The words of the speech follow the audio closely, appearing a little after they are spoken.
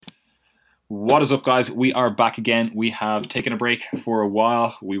What is up, guys? We are back again. We have taken a break for a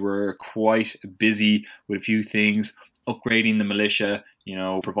while. We were quite busy with a few things, upgrading the militia,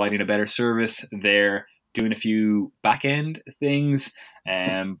 providing a better service there, doing a few back end things.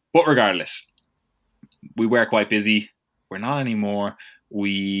 But regardless, we were quite busy. We're not anymore.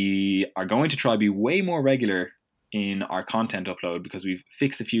 We are going to try to be way more regular in our content upload because we've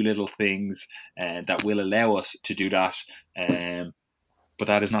fixed a few little things that will allow us to do that. But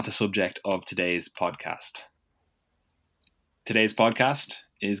that is not the subject of today's podcast. Today's podcast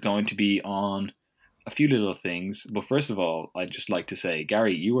is going to be on a few little things. But first of all, I'd just like to say,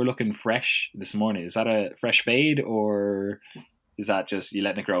 Gary, you were looking fresh this morning. Is that a fresh fade, or is that just you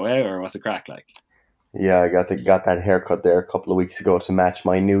letting it grow out, or what's the crack like? Yeah, I got that haircut there a couple of weeks ago to match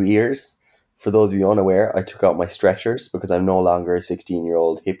my new ears. For those of you unaware, I took out my stretchers because I'm no longer a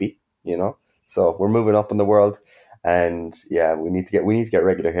 16-year-old hippie, So we're moving up in the world. And yeah, we need to get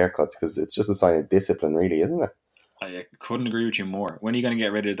regular haircuts because it's just a sign of discipline, really, isn't it? I couldn't agree with you more. When are you going to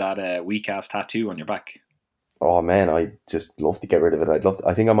get rid of that weak ass tattoo on your back? Oh man, I just love to get rid of it.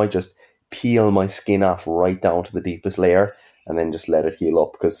 I think I might just peel my skin off right down to the deepest layer and then just let it heal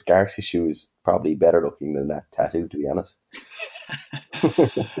up, because scar tissue is probably better looking than that tattoo, to be honest.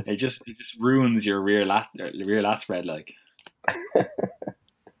 It just ruins your rear lat spread, like.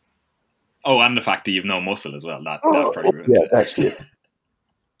 Oh, and the fact that you've no muscle as well. That probably ruins it. That's true.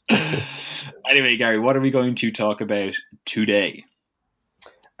 Anyway, Gary, what are we going to talk about today?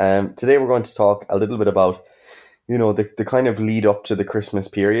 Today we're going to talk a little bit about, the kind of lead up to the Christmas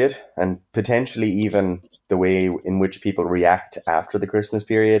period, and potentially even the way in which people react after the Christmas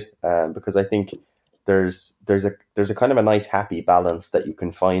period. Because I think there's a kind of a nice happy balance that you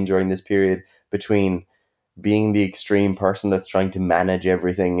can find during this period between being the extreme person that's trying to manage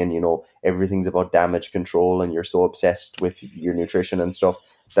everything and, everything's about damage control and you're so obsessed with your nutrition and stuff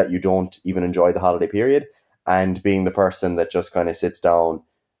that you don't even enjoy the holiday period, and being the person that just kind of sits down,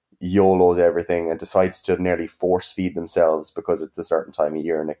 YOLOs everything, and decides to nearly force feed themselves because it's a certain time of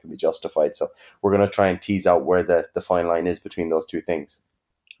year and it can be justified. So we're going to try and tease out where the fine line is between those two things.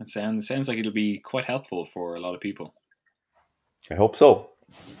 It sounds like it'll be quite helpful for a lot of people. I hope so.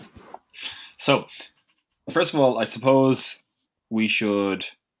 So, first of all, I suppose we should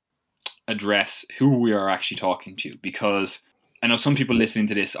address who we are actually talking to, because I know some people listening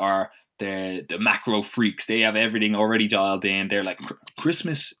to this are the macro freaks. They have everything already dialed in. They're like,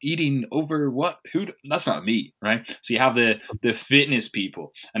 Christmas eating over what? Who? That's not me, right? So you have the fitness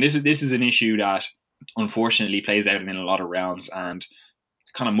people, and this is an issue that unfortunately plays out in a lot of realms and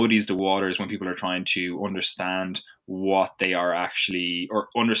kind of muddies the waters when people are trying to understand what they are actually, or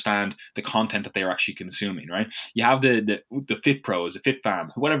understand the content that they are actually consuming, right? You have the fit pros, the fit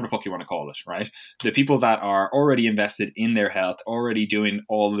fam, whatever the fuck you want to call it, right? The people that are already invested in their health, already doing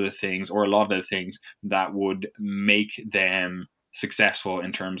all of the things, or a lot of the things that would make them successful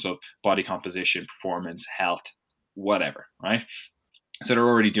in terms of body composition, performance, health, whatever, right? So they're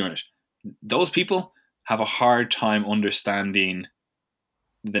already doing it. Those people have a hard time understanding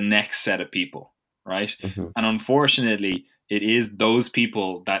the next set of people, right? Mm-hmm. And unfortunately, it is those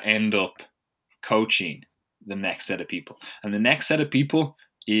people that end up coaching the next set of people. And the next set of people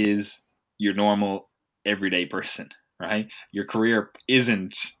is your normal everyday person, right? Your career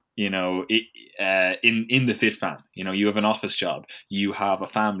isn't, in the fit fam. You have an office job, you have a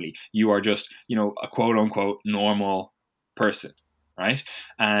family, you are just, a quote unquote normal person, right?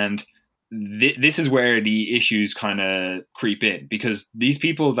 And this is where the issues kind of creep in, because these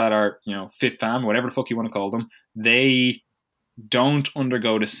people that are, fit fam, whatever the fuck you want to call them, they don't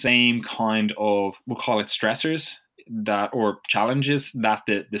undergo the same kind of, we'll call it stressors or challenges that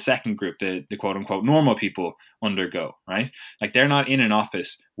the second group, the quote unquote normal people undergo, right? Like, they're not in an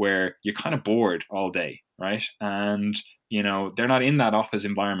office where you're kind of bored all day, right? And, they're not in that office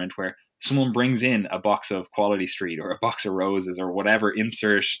environment where someone brings in a box of Quality Street or a box of roses or whatever,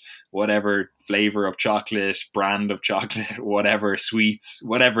 insert whatever flavor of chocolate, brand of chocolate, whatever, sweets,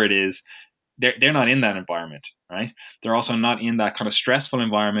 whatever it is. They're not in that environment, right? They're also not in that kind of stressful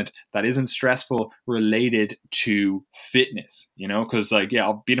environment that isn't stressful related to fitness, because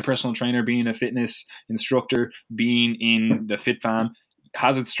being a personal trainer, being a fitness instructor, being in the fit fam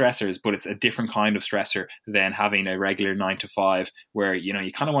has its stressors, but it's a different kind of stressor than having a regular 9 to 5 where, you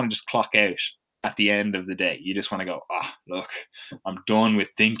kind of want to just clock out at the end of the day. You just want to go, look, I'm done with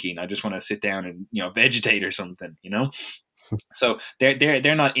thinking. I just want to sit down and, vegetate or something, So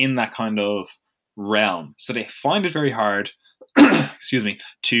they're not in that kind of realm. So they find it very hard, excuse me,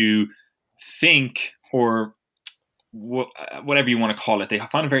 to think or whatever you want to call it, they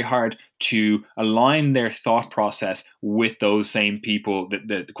find it very hard to align their thought process with those same people,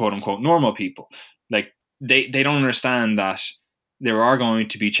 the quote unquote normal people. Like they don't understand that there are going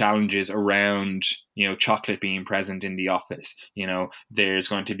to be challenges around, chocolate being present in the office. There's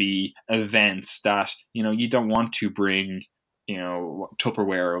going to be events that, you don't want to bring,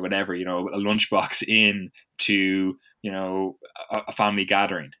 Tupperware or whatever, a lunchbox in to, a family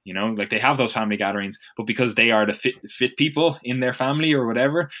gathering. Like they have those family gatherings, but because they are the fit people in their family or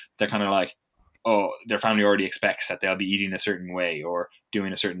whatever, they're kind of like, oh, their family already expects that they'll be eating a certain way or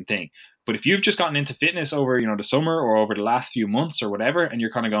doing a certain thing. But if you've just gotten into fitness over, the summer or over the last few months or whatever, and you're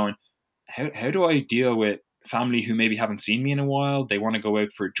kind of going, how do I deal with family who maybe haven't seen me in a while? They want to go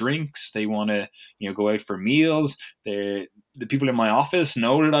out for drinks. They want to, go out for meals. The people in my office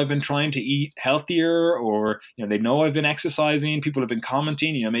know that I've been trying to eat healthier, or, they know I've been exercising. People have been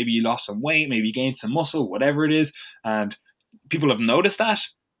commenting, maybe you lost some weight, maybe you gained some muscle, whatever it is. And people have noticed that,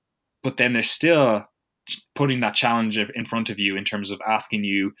 but then they're still putting that challenge in front of you in terms of asking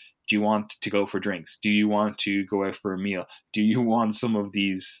you, do you want to go for drinks? Do you want to go out for a meal? Do you want some of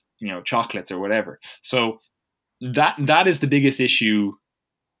these, chocolates or whatever? So that is the biggest issue.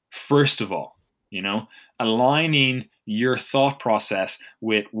 First of all, aligning your thought process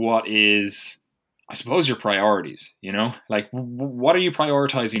with what is, I suppose, your priorities. Like what are you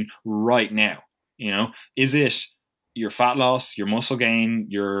prioritizing right now? Is it your fat loss, your muscle gain,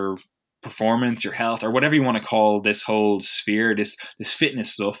 your performance, your health, or whatever you want to call this whole sphere, this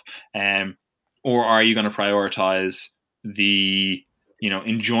fitness stuff, or are you going to prioritize the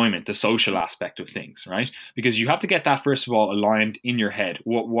enjoyment, the social aspect of things, right? Because you have to get that first of all aligned in your head.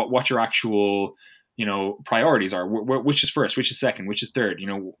 What your actual priorities are, which is first, which is second, which is third,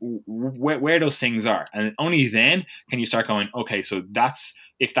 where those things are, and only then can you start going, okay, so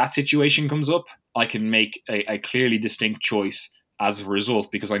if that situation comes up, I can make a clearly distinct choice as a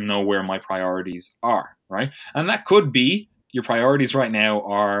result, because I know where my priorities are, right? And that could be your priorities right now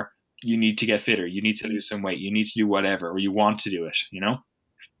are, you need to get fitter, you need to lose some weight, you need to do whatever, or you want to do it,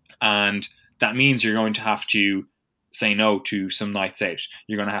 and that means you're going to have to say no to some nights out.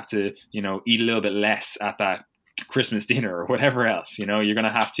 You're going to have to, eat a little bit less at that Christmas dinner or whatever else. You're going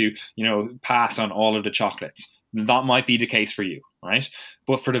to have to, pass on all of the chocolates. That might be the case for you, right?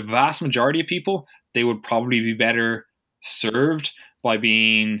 But for the vast majority of people, they would probably be better served by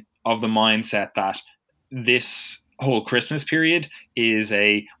being of the mindset that this whole Christmas period is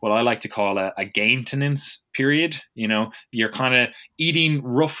what I like to call a gaintenance period. You're kind of eating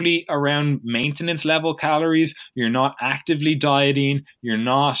roughly around maintenance level calories. You're not actively dieting. You're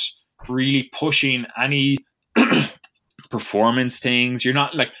not really pushing any performance things. You're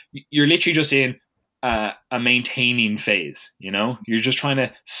literally just in a maintaining phase. You're just trying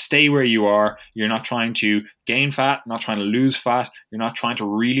to stay where you are. You're not trying to gain fat, not trying to lose fat. You're not trying to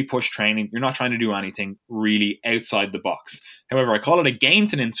really push training. You're not trying to do anything really outside the box. However, I call it a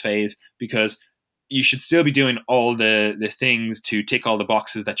gaintenance phase because you should still be doing all the things to tick all the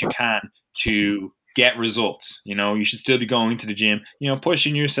boxes that you can to get results. You should still be going to the gym,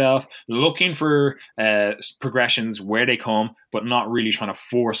 pushing yourself, looking for progressions where they come, but not really trying to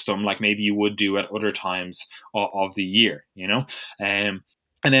force them like maybe you would do at other times of the year, and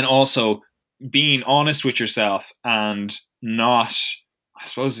then also being honest with yourself and not, I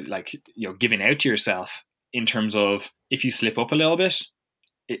suppose, giving out to yourself in terms of if you slip up a little bit,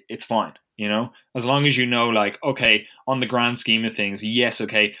 it's fine. As long as okay, on the grand scheme of things, yes,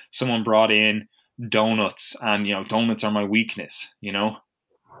 okay, someone brought in donuts and donuts are my weakness.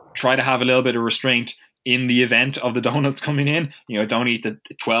 Try to have a little bit of restraint in the event of the donuts coming in. Don't eat the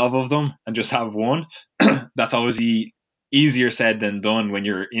 12 of them and just have one. That's obviously easier said than done when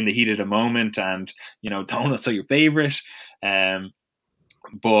you're in the heat of the moment and donuts are your favorite.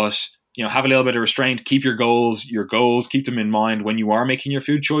 But have a little bit of restraint, keep your goals, keep them in mind when you are making your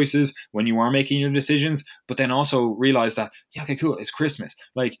food choices, when you are making your decisions, but then also realize that, yeah, okay, cool, it's Christmas.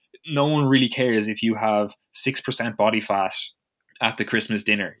 Like, no one really cares if you have 6% body fat at the Christmas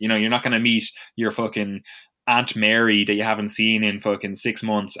dinner. You're not going to meet your fucking Aunt Mary that you haven't seen in fucking 6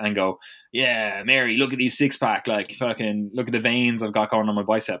 months and go, yeah, Mary, look at these 6-pack, like, fucking look at the veins I've got going on my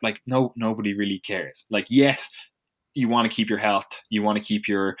bicep. Like, no, nobody really cares. Like, yes, you want to keep your health, you want to keep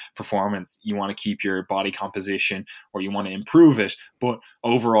your performance, you want to keep your body composition, or you want to improve it. But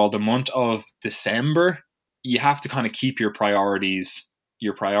overall, the month of December, you have to kind of keep your priorities,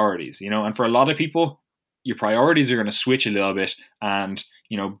 and for a lot of people, your priorities are going to switch a little bit, and,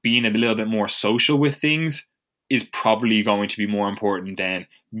 being a little bit more social with things is probably going to be more important than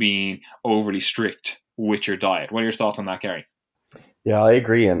being overly strict with your diet. What are your thoughts on that, Gary? Yeah, I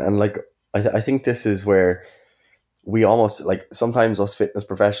agree. And I think this is where we almost like sometimes us fitness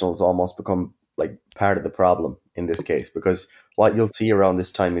professionals almost become like part of the problem in this case, because what you'll see around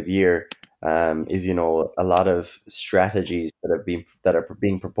this time of year is, you know, a lot of strategies that are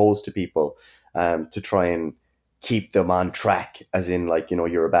being proposed to people to try and keep them on track, as in, like, you know,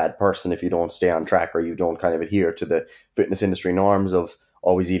 you're a bad person if you don't stay on track, or you don't kind of adhere to the fitness industry norms of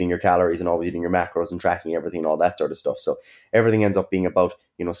always eating your calories and always eating your macros and tracking everything and all that sort of stuff. So everything ends up being about,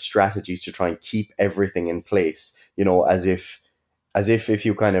 you know, strategies to try and keep everything in place, you know, as if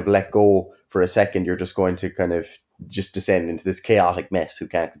you kind of let go for a second, you're just going to kind of just descend into this chaotic mess who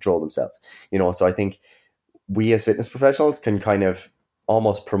can't control themselves, you know. So I think we as fitness professionals can kind of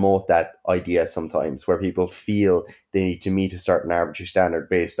almost promote that idea sometimes, where people feel they need to meet a certain arbitrary standard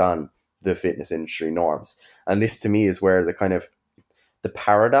based on the fitness industry norms. And this to me is where the kind of the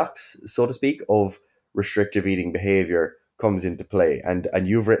paradox, so to speak, of restrictive eating behavior comes into play. And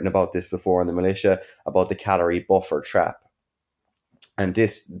you've written about this before in the Militia, about the calorie buffer trap. And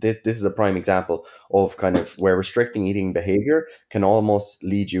this is a prime example of kind of where restricting eating behavior can almost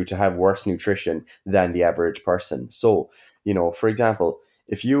lead you to have worse nutrition than the average person. So, you know, for example,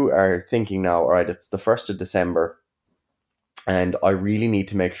 if you are thinking now, all right, it's the 1st of December and I really need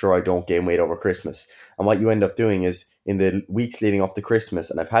to make sure I don't gain weight over Christmas. And what you end up doing is, in the weeks leading up to Christmas,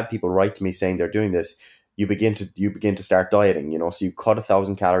 and I've had people write to me saying they're doing this, you begin to start dieting, you know. So you cut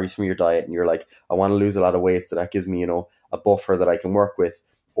 1,000 calories from your diet and you're like, I want to lose a lot of weight, so that gives me, you know, a buffer that I can work with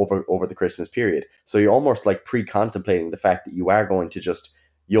over the Christmas period. So you're almost like pre-contemplating the fact that you are going to just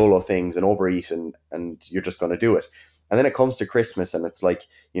YOLO things and overeat, and you're just going to do it. And then it comes to Christmas and it's like,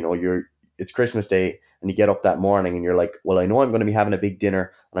 you know, it's Christmas Day and you get up that morning and you're like, well, I know I'm going to be having a big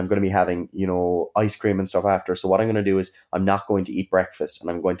dinner and I'm going to be having, you know, ice cream and stuff after. So what I'm going to do is I'm not going to eat breakfast and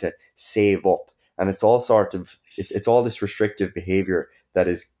I'm going to save up. And it's all sort of, it's all this restrictive behavior that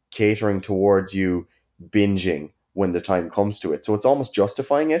is catering towards you binging when the time comes to it. So it's almost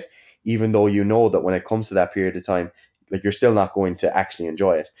justifying it, even though you know that when it comes to that period of time, like, you're still not going to actually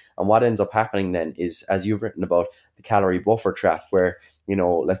enjoy it. And what ends up happening then is, as you've written about, the calorie buffer trap, where, you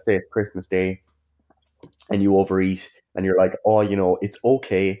know, let's say it's Christmas Day and you overeat and you're like, oh, you know, it's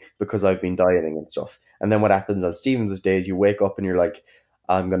okay because I've been dieting and stuff. And then what happens on Stephen's Day is you wake up and you're like,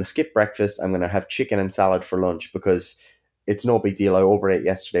 I'm going to skip breakfast. I'm going to have chicken and salad for lunch because it's no big deal. I overate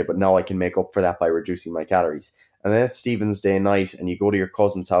yesterday, but now I can make up for that by reducing my calories. And then it's Stephen's Day night and you go to your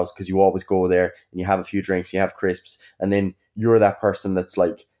cousin's house, because you always go there, and you have a few drinks, you have crisps, and then you're that person that's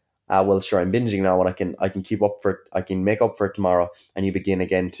like, ah, well, sure, I'm binging now and I can keep up for it. I can make up for it tomorrow. And you begin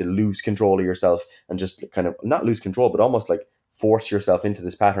again to lose control of yourself and just kind of not lose control, but almost like force yourself into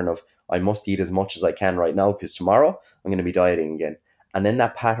this pattern of, I must eat as much as I can right now because tomorrow I'm going to be dieting again. And then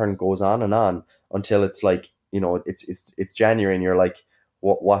that pattern goes on until it's like, you know, it's January and you're like,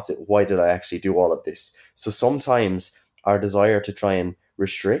 what's it? Why did I actually do all of this? So sometimes our desire to try and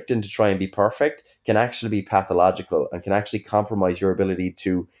restrict and to try and be perfect can actually be pathological and can actually compromise your ability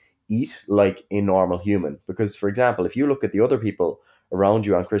to eat like a normal human. Because, for example, if you look at the other people around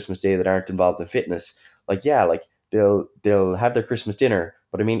you on Christmas Day that aren't involved in fitness, like, yeah, like they'll have their Christmas dinner,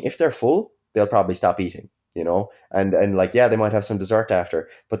 but I mean, if they're full, they'll probably stop eating, you know, and like, yeah, they might have some dessert after,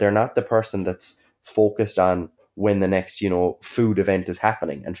 but they're not the person that's focused on when the next, you know, food event is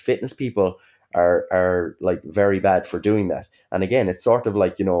happening. And fitness people are like very bad for doing that. And again, it's sort of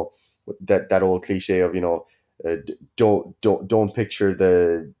like, you know, that old cliche of, you know, don't picture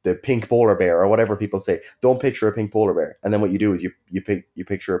the pink polar bear, or whatever people say. Don't picture a pink polar bear. And then what you do is you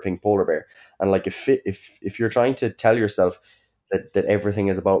picture a pink polar bear. And like, if you're trying to tell yourself that everything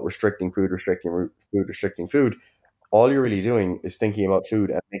is about restricting food, all you're really doing is thinking about food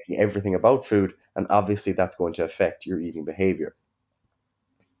and making everything about food, and obviously that's going to affect your eating behavior.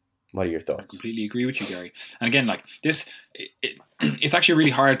 What are your I thoughts? completely agree with you, Gary. And again, like this, it's actually a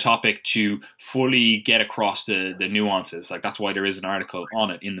really hard topic to fully get across the nuances. Like that's why there is an article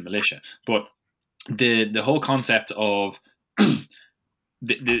on it in the Militia. But the whole concept of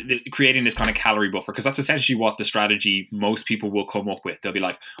the creating this kind of calorie buffer, because that's essentially what the strategy most people will come up with. They'll be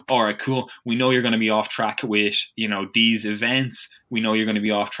like, all right, cool, we know you're going to be off track with, you know, these events, we know you're going to be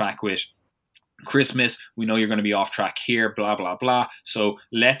off track with Christmas, we know you're going to be off track here, blah blah blah, so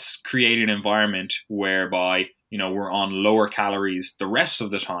let's create an environment whereby, you know, we're on lower calories the rest of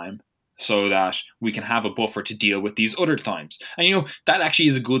the time so that we can have a buffer to deal with these other times. And you know, that actually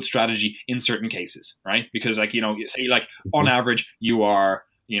is a good strategy in certain cases, right? Because like, you know, say like on average you are,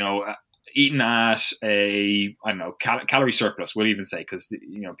 you know, eating at a, I don't know, calorie surplus, we'll even say, because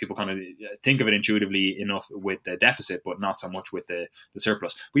you know, people kind of think of it intuitively enough with the deficit, but not so much with the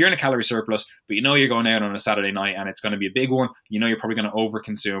surplus. But you're in a calorie surplus, but you know you're going out on a Saturday night and it's going to be a big one. You know you're probably going to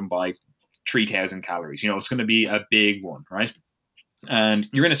overconsume by 3,000 calories. It's going to be a big one, right? And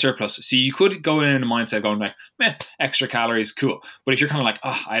you're in a surplus. So you could go in a mindset going like, extra calories, cool. But if you're kind of like,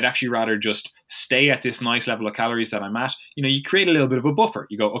 I'd actually rather just stay at this nice level of calories that I'm at, you create a little bit of a buffer.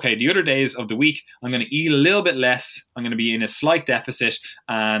 You go, okay, the other days of the week, I'm going to eat a little bit less. I'm going to be in a slight deficit.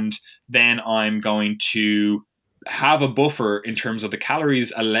 And then I'm going to have a buffer in terms of the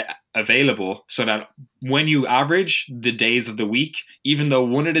calories available, so that when you average the days of the week, even though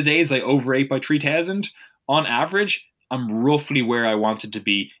one of the days I overate by 3,000, on average, I'm roughly where I wanted to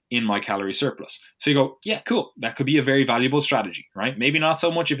be in my calorie surplus. So you go, yeah, cool. That could be a very valuable strategy, right? Maybe not so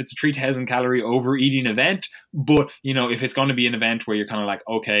much if it's a 3,000 calorie overeating event, but if it's going to be an event where you're kind of like,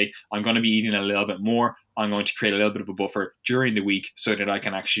 okay, I'm going to be eating a little bit more, I'm going to create a little bit of a buffer during the week so that I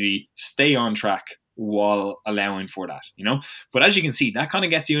can actually stay on track while allowing for that, But as you can see, that kind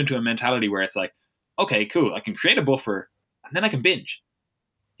of gets you into a mentality where it's like, okay, cool, I can create a buffer and then I can binge,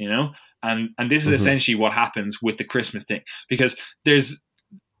 And this is essentially what happens with the Christmas thing, because there's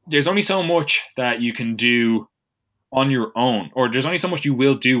only so much that you can do on your own, or there's only so much you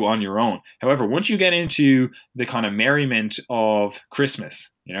will do on your own. However, once you get into the kind of merriment of Christmas,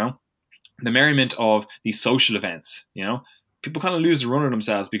 the merriment of these social events, people kind of lose the run of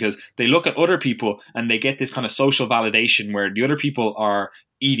themselves because they look at other people and they get this kind of social validation where the other people are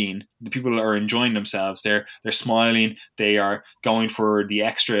eating, the people are enjoying themselves, they're smiling, they are going for the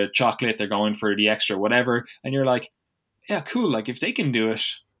extra chocolate, they're going for the extra whatever, and you're like, yeah, cool, like if they can do it,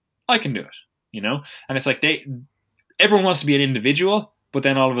 I can do it, And it's like everyone wants to be an individual, but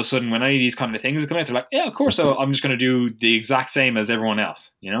then all of a sudden when any of these kind of things come out, they're like, yeah, of course, so I'm just going to do the exact same as everyone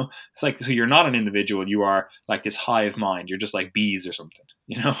else, It's like, so you're not an individual, you are like this hive mind, you're just like bees or something,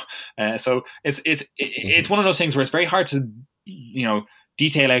 So it's one of those things where it's very hard to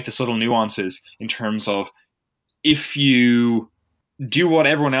detail out the subtle nuances in terms of, if you do what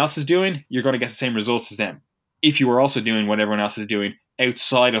everyone else is doing, you're going to get the same results as them. If you are also doing what everyone else is doing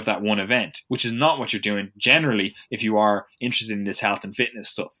outside of that one event, which is not what you're doing generally, if you are interested in this health and fitness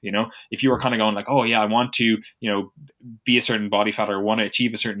stuff, if you are kind of going like, oh yeah, I want to, be a certain body fat or want to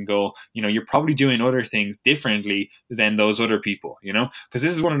achieve a certain goal, you're probably doing other things differently than those other people, because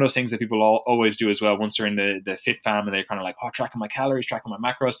this is one of those things that people always do as well. Once they're in the fit fam and they're kind of like, tracking my calories, tracking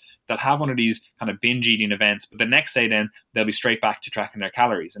my macros, they'll have one of these kind of binge eating events, but the next day then they'll be straight back to tracking their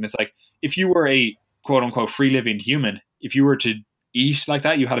calories. And it's like, if you were a quote unquote free living human, if you were to eat like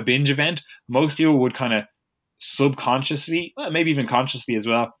that, you had a binge event, most people would kind of subconsciously, maybe even consciously as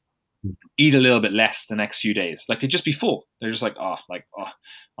well, eat a little bit less the next few days. Like they'd just be full. They're just like,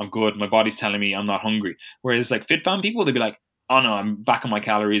 I'm good. My body's telling me I'm not hungry. Whereas like fit fam people, they'd be like, oh no, I'm back on my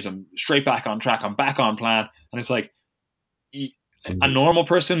calories. I'm straight back on track. I'm back on plan. And it's like, a normal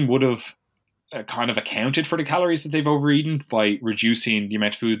person would have kind of accounted for the calories that they've overeaten by reducing the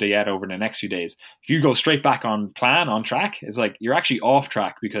amount of food they ate over the next few days. If you go straight back on plan, on track, it's like you're actually off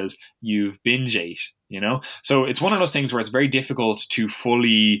track because you've binge ate, So it's one of those things where it's very difficult to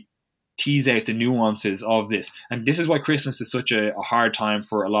fully tease out the nuances of this. And this is why Christmas is such a hard time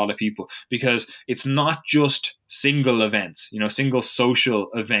for a lot of people, because it's not just single events, single social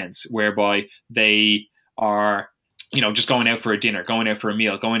events whereby they are just going out for a dinner, going out for a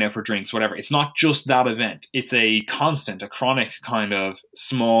meal, going out for drinks, whatever. It's not just that event. It's a constant, a chronic kind of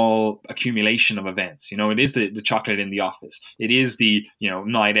small accumulation of events. It is the chocolate in the office. It is the,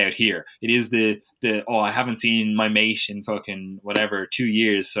 night out here. It is the I haven't seen my mate in fucking whatever 2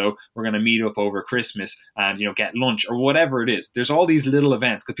 years, so we're going to meet up over Christmas and, get lunch or whatever it is. There's all these little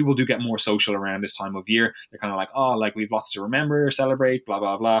events because people do get more social around this time of year. They're kind of like, we've lots to remember, celebrate, blah,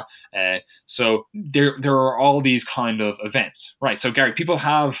 blah, blah. So there are all these kind of events, right? So Gary, people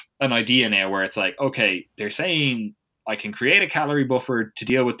have an idea now where it's like, okay, they're saying I can create a calorie buffer to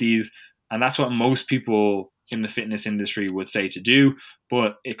deal with these, and that's what most people in the fitness industry would say to do,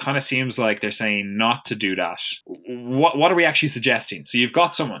 but it kind of seems like they're saying not to do that. What are we actually suggesting? So you've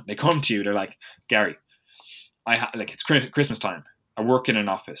got someone, they come to you, they're like, Gary, it's Christmas time. I work in an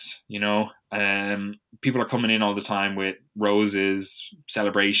office, people are coming in all the time with roses,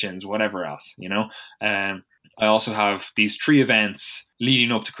 celebrations, whatever else, I also have these 3 events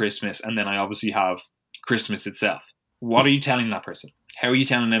leading up to Christmas, and then I obviously have Christmas itself. What are you telling that person? How are you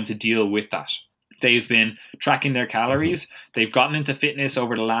telling them to deal with that? They've been tracking their calories. They've gotten into fitness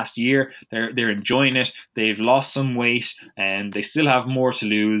over the last year. They're enjoying it. They've lost some weight, and they still have more to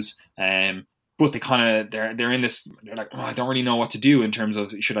lose. But they're in this. They're like, I don't really know what to do in terms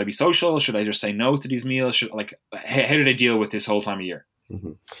of, should I be social? Should I just say no to these meals? How do they deal with this whole time of year?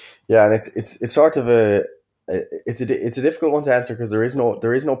 Mm-hmm. Yeah, and it's sort of it's a difficult one to answer because there is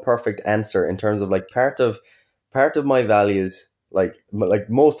no perfect answer in terms of like part of my values Like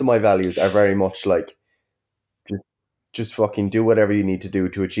most of my values are very much like just just fucking do whatever you need to do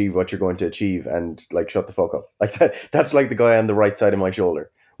to achieve what you're going to achieve, and like shut the fuck up. Like that's like the guy on the right side of my shoulder.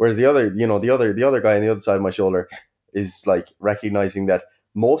 Whereas the other, the other guy on the other side of my shoulder is like recognizing that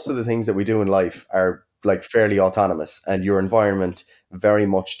most of the things that we do in life are like fairly autonomous, and your environment very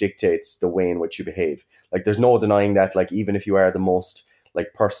much dictates the way in which you behave. Like there's no denying that. Like even if you are the most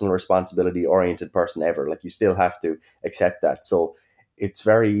like personal responsibility oriented person ever, like you still have to accept that. So it's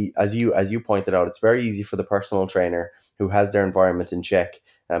very, as you pointed out, it's very easy for the personal trainer who has their environment in check,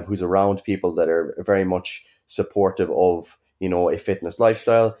 who's around people that are very much supportive of a fitness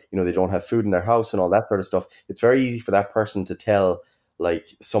lifestyle. They don't have food in their house and all that sort of stuff. It's very easy for that person to tell like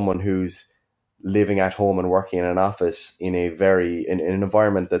someone who's living at home and working in an office in an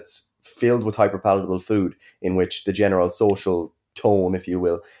environment that's filled with hyperpalatable food, in which the general social tone, if you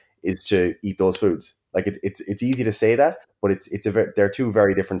will, is to eat those foods. Like it's easy to say that, but they're two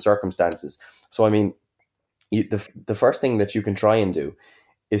very different circumstances. So I mean, the first thing that you can try and do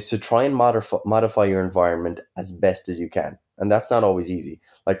is to try and modify your environment as best as you can, and that's not always easy.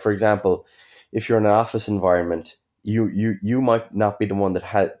 Like for example, if you're in an office environment, you might not be the one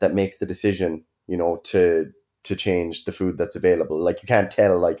that makes the decision, to change the food that's available. Like you can't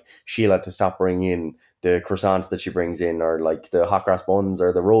tell like Sheila to stop bringing in the croissants that she brings in, or like the hot cross buns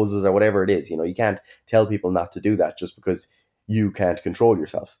or the roses or whatever it is. You can't tell people not to do that just because you can't control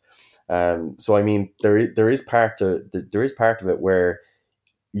yourself. So I mean, there is part of it where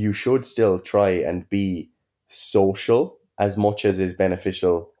you should still try and be social as much as is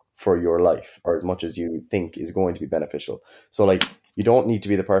beneficial for your life, or as much as you think is going to be beneficial. So like you don't need to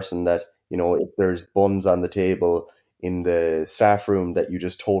be the person that, if there's buns on the table in the staff room, that you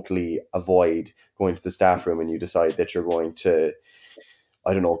just totally avoid going to the staff room, and you decide that you're going to,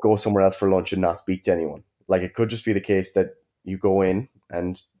 I don't know, go somewhere else for lunch and not speak to anyone. Like it could just be the case that you go in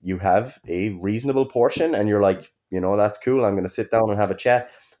and you have a reasonable portion, and you're like, that's cool, I'm going to sit down and have a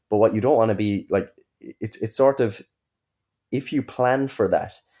chat. But what you don't want to be like, it's sort of, if you plan for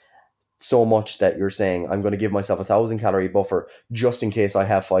that so much that you're saying, I'm going to give myself 1,000 calorie buffer just in case I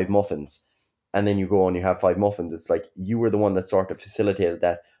have 5 muffins, and then you go and you have 5 muffins, it's like you were the one that sort of facilitated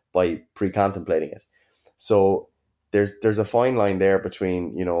that by pre-contemplating it. So there's a fine line there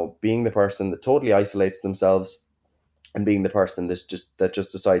between, being the person that totally isolates themselves, and being the person that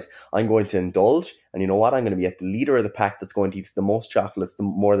just decides, I'm going to indulge, and you know what, I'm going to be at the leader of the pack that's going to eat the most chocolates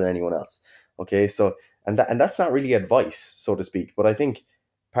more than anyone else. Okay, so and that's not really advice, so to speak, but I think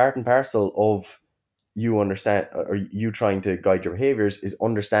part and parcel of you understand, or you trying to guide your behaviors, is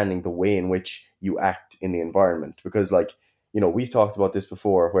understanding the way in which you act in the environment. Because like, we've talked about this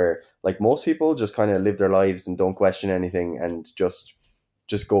before, where like most people just kind of live their lives and don't question anything, and just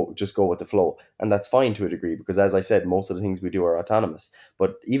go with the flow, and that's fine to a degree, because as I said, most of the things we do are autonomous.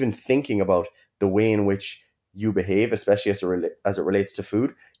 But even thinking about the way in which you behave, especially as it relates to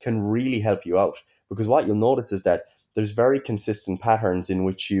food, can really help you out. Because what you'll notice is that there's very consistent patterns in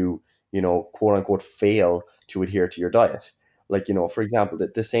which you quote unquote fail to adhere to your diet. Like, for example,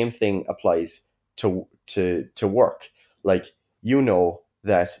 the same thing applies to work. Like,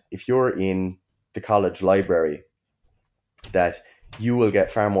 that if you're in the college library, that you will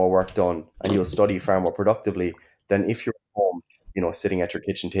get far more work done and you'll study far more productively than if you're at home, sitting at your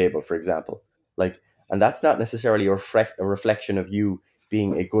kitchen table, for example. Like, and that's not necessarily a reflection of you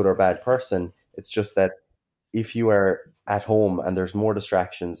being a good or bad person. It's just that if you are at home and there's more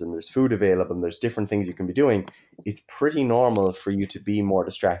distractions and there's food available and there's different things you can be doing, it's pretty normal for you to be more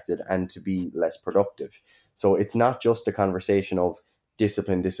distracted and to be less productive. So it's not just a conversation of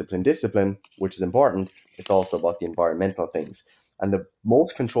discipline, discipline, discipline, which is important. It's also about the environmental things. And the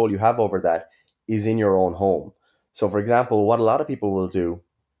most control you have over that is in your own home. So, for example, what a lot of people will do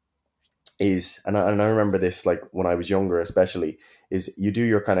is, and I remember this like when I was younger, especially, is you do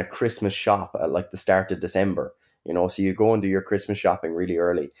your kind of Christmas shop at like the start of December. So you go and do your Christmas shopping really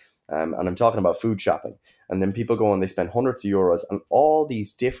early. And I'm talking about food shopping. And then people go and they spend hundreds of euros on all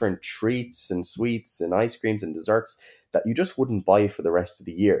these different treats and sweets and ice creams and desserts that you just wouldn't buy for the rest of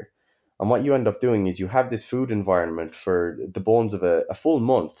the year. And what you end up doing is you have this food environment for the bones of a full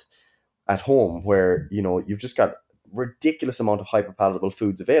month at home, where you've just got ridiculous amount of hyperpalatable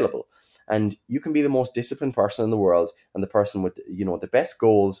foods available, and you can be the most disciplined person in the world and the person with the best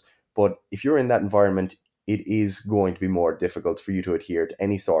goals, but if you're in that environment, it is going to be more difficult for you to adhere to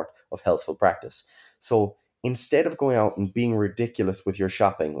any sort of healthful practice. So instead of going out and being ridiculous with your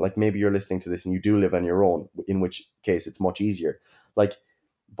shopping, like maybe you're listening to this and you do live on your own, in which case it's much easier, like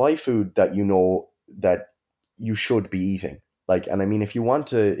buy food that that you should be eating. Like, and I mean, if you want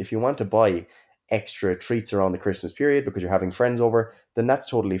to buy extra treats around the Christmas period because you're having friends over, then that's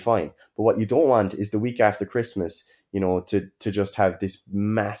totally fine. But what you don't want is the week after Christmas, to just have this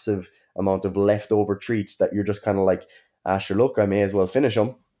massive amount of leftover treats that you're just kind of like, sure, look, I may as well finish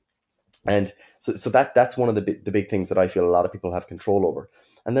them. And so that's one of the big things that I feel a lot of people have control over.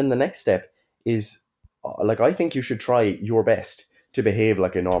 And then the next step is, like, I think you should try your best to behave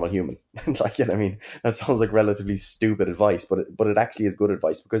like a normal human. Like, I mean, that sounds like relatively stupid advice, but it actually is good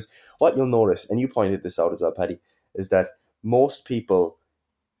advice, because what you'll notice, and you pointed this out as well, Paddy, is that most people,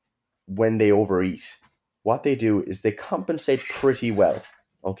 when they overeat, what they do is they compensate pretty well.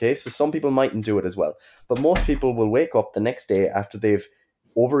 Okay, so some people mightn't do it as well, but most people will wake up the next day after they've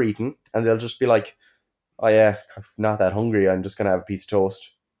overeaten, and they'll just be like, oh yeah, I'm not that hungry, I'm just gonna have a piece of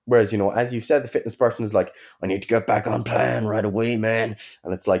toast. Whereas, as you said, the fitness person is like, I need to get back on plan right away, man.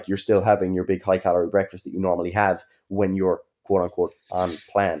 And it's like you're still having your big high calorie breakfast that you normally have when you're quote unquote on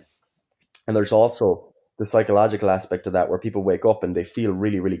plan. And there's also the psychological aspect of that, where people wake up and they feel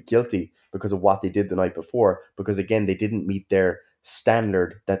really, really guilty because of what they did the night before, because again, they didn't meet their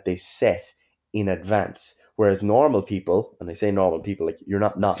standard that they set in advance. Whereas normal people, and I say normal people, like, you're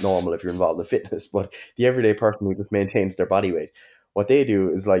not normal if you're involved in fitness, but the everyday person who just maintains their body weight, what they do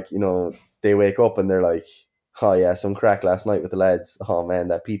is like, they wake up and they're like, oh yeah, some crack last night with the lads. Oh man,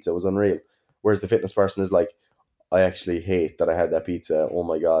 that pizza was unreal. Whereas the fitness person is like, I actually hate that I had that pizza. Oh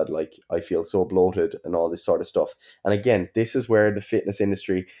my God, like, I feel so bloated and all this sort of stuff. And again, this is where the fitness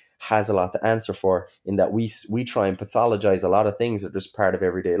industry has a lot to answer for, in that we try and pathologize a lot of things that are just part of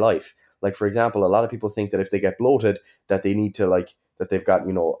everyday life. Like, for example, a lot of people think that if they get bloated, that they need to, like, that they've got,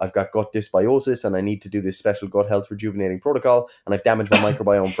 I've got gut dysbiosis and I need to do this special gut health rejuvenating protocol and I've damaged my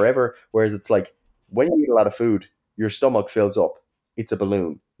microbiome forever. Whereas it's like, when you eat a lot of food, your stomach fills up. It's a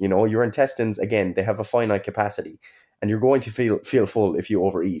balloon. Your intestines, again, they have a finite capacity, and you're going to feel full if you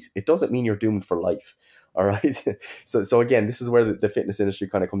overeat. It doesn't mean you're doomed for life. All right. So again, this is where the fitness industry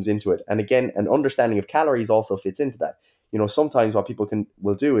kind of comes into it. And again, an understanding of calories also fits into that. Sometimes what people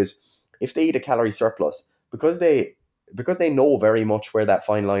will do is, if they eat a calorie surplus, because they know very much where that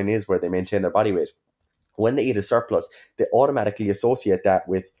fine line is where they maintain their body weight, when they eat a surplus, they automatically associate that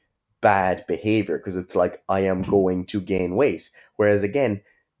with bad behavior, because it's like, I am going to gain weight. Whereas again,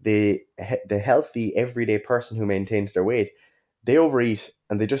 the healthy everyday person who maintains their weight, they overeat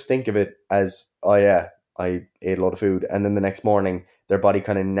and they just think of it as, oh yeah, I ate a lot of food, and then the next morning their body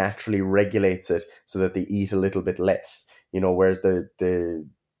kind of naturally regulates it so that they eat a little bit less. Whereas the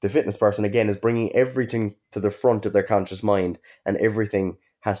fitness person, again, is bringing everything to the front of their conscious mind, and everything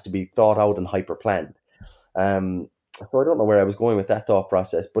has to be thought out and hyper planned. So I don't know where I was going with that thought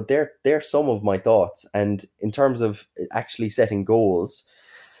process, but they're some of my thoughts. And in terms of actually setting goals,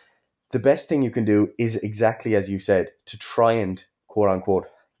 the best thing you can do is exactly as you said, to try and quote unquote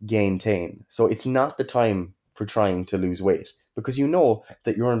gaintain. So it's not the time for trying to lose weight, because you know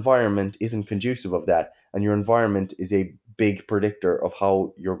that your environment isn't conducive of that, and your environment is a big predictor of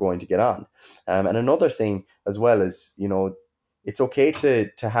how you're going to get on. And another thing as well is, it's okay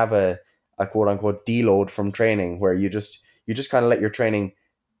to have a quote unquote deload from training, where you just kind of let your training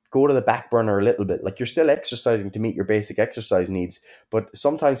go to the back burner a little bit. Like, you're still exercising to meet your basic exercise needs, but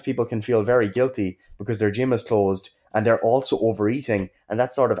sometimes people can feel very guilty because their gym is closed and they're also overeating, and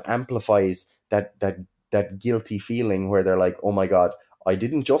that sort of amplifies that guilty feeling, where they're like, oh my God, I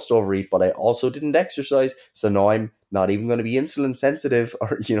didn't just overeat, but I also didn't exercise, so now I'm not even going to be insulin sensitive,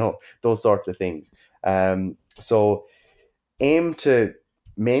 or those sorts of things. So aim to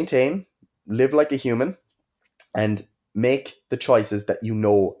maintain, live like a human, and make the choices that you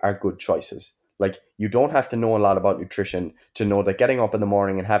know are good choices. Like, you don't have to know a lot about nutrition to know that getting up in the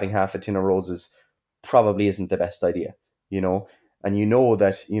morning and having half a tin of roses probably isn't the best idea, and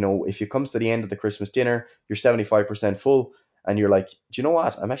that, if it comes to the end of the Christmas dinner, you're 75% full, and you're like, do you know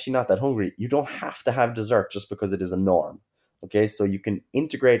what? I'm actually not that hungry. You don't have to have dessert just because it is a norm. Okay. So you can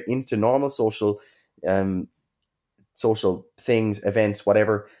integrate into normal social things, events,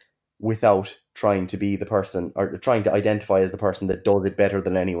 whatever, without trying to be the person, or trying to identify as the person that does it better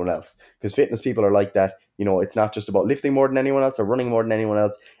than anyone else. Because fitness people are like that. It's not just about lifting more than anyone else or running more than anyone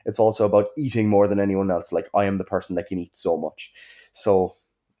else. It's also about eating more than anyone else. Like, I am the person that can eat so much. So,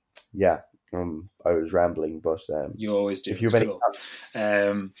 yeah, I was rambling, but you always do. If you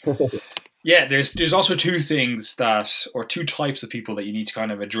have cool. Yeah, there's also two types of people that you need to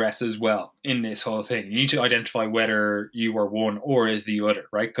kind of address as well in this whole thing. You need to identify whether you are one or the other,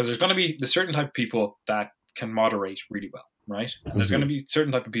 right? Because there's going to be the certain type of people that can moderate really well, right? And there's going to be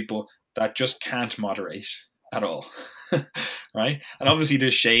certain type of people that just can't moderate at all, right? And obviously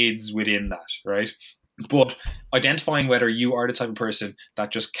there's shades within that, right? But identifying whether you are the type of person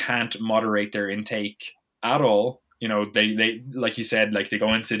that just can't moderate their intake at all, they like you said, like they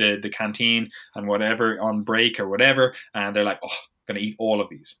go into the canteen and whatever on break or whatever, and they're like, oh, I'm gonna eat all of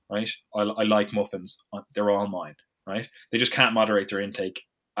these, right? I like muffins, they're all mine, right? They just can't moderate their intake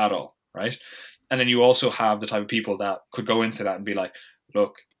at all, right? And then you also have the type of people that could go into that and be like,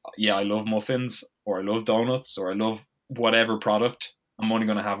 look, yeah, I love muffins, or I love donuts, or I love whatever product. I'm only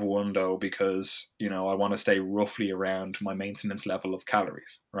going to have one though because I want to stay roughly around my maintenance level of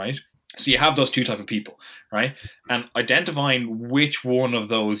calories, right? So you have those two type of people, right? And identifying which one of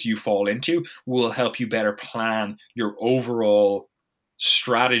those you fall into will help you better plan your overall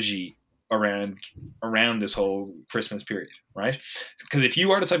strategy around this whole Christmas period, right? Because if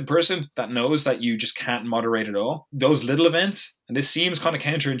you are the type of person that knows that you just can't moderate at all, those little events, and this seems kind of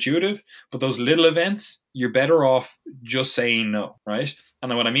counterintuitive, but those little events, you're better off just saying no, right?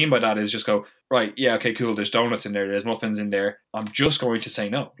 And what I mean by that is just go, right, yeah, okay, cool, there's donuts in there, there's muffins in there. I'm just going to say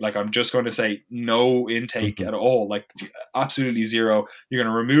no. Like, I'm just going to say no intake at all, like absolutely zero. You're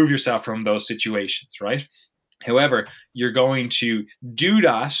going to remove yourself from those situations, right? However, you're going to do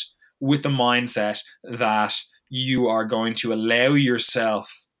that with the mindset that you are going to allow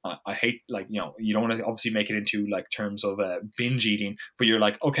yourself. I hate, like, you don't want to obviously make it into like terms of binge eating, but you're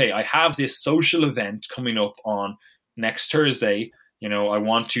like, okay, I have this social event coming up on next Thursday. I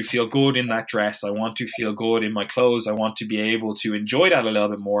want to feel good in that dress. I want to feel good in my clothes. I want to be able to enjoy that a little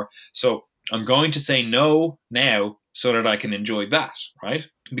bit more. So I'm going to say no now so that I can enjoy that, right?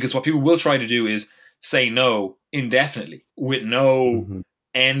 Because what people will try to do is say no indefinitely with no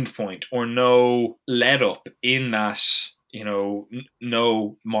end point or no let up in that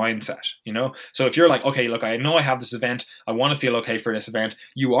no mindset. So if you're like, okay, look, I know I have this event, I want to feel okay for this event,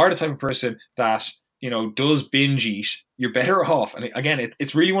 you are the type of person that does binge eat, you're better off. And again,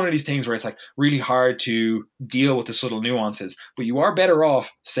 it's really one of these things where it's like really hard to deal with the subtle nuances, but you are better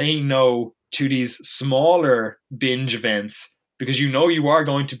off saying no to these smaller binge events because you are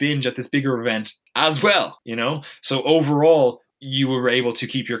going to binge at this bigger event as well, So overall, you were able to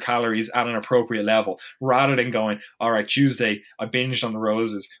keep your calories at an appropriate level rather than going, all right, Tuesday, I binged on the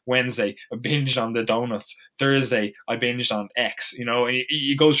roses. Wednesday, I binged on the donuts. Thursday, I binged on X, and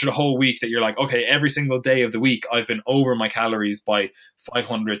it goes through the whole week that you're like, okay, every single day of the week, I've been over my calories by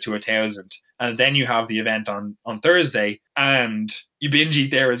 500 to 1,000. And then you have the event on Thursday and you binge eat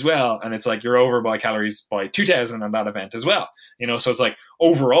there as well. And it's like you're over by calories by 2,000 on that event as well. So it's like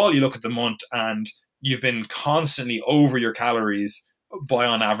overall, you look at the month and you've been constantly over your calories by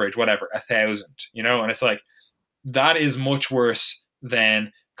on average, whatever, 1,000, and it's like, that is much worse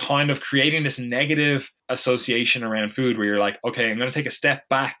than kind of creating this negative association around food where you're like, okay, I'm going to take a step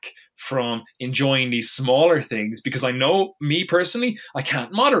back from enjoying these smaller things because I know, me personally, I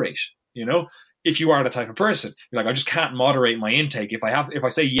can't moderate, if you are the type of person, you're like, I just can't moderate my intake. If I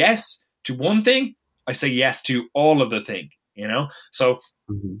say yes to one thing, I say yes to all of the thing, So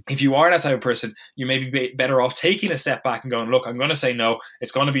if you are that type of person, you may be better off taking a step back and going, look, I'm going to say no.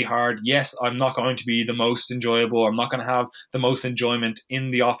 It's going to be hard. Yes, I'm not going to be the most enjoyable. I'm not going to have the most enjoyment in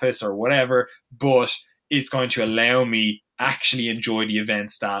the office or whatever, but it's going to allow me actually enjoy the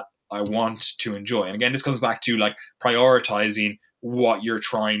events that I want to enjoy. And again, this comes back to like prioritizing what you're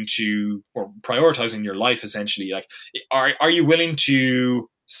trying to, or prioritizing your life essentially. Like, are you willing to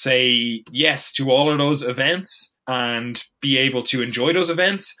say yes to all of those events and be able to enjoy those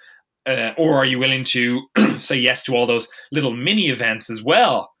events? Or are you willing to say yes to all those little mini events as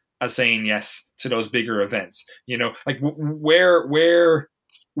well as saying yes to those bigger events? Like where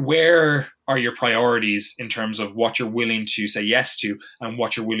are your priorities in terms of what you're willing to say yes to and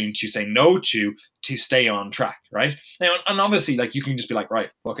what you're willing to say no to stay on track, right? Now, and obviously, like, you can just be like, right,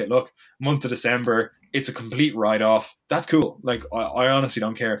 okay, look, month of December, it's a complete write-off. That's cool. Like, I honestly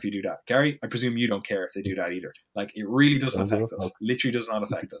don't care if you do that. Gary, I presume you don't care if they do that either. Like, it really doesn't affect us. Literally does not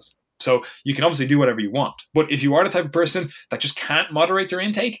affect us. So you can obviously do whatever you want. But if you are the type of person that just can't moderate their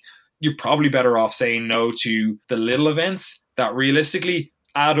intake, you're probably better off saying no to the little events that realistically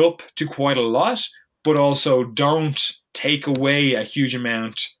add up to quite a lot, but also don't take away a huge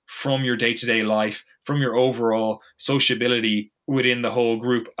amount from your day-to-day life, from your overall sociability within the whole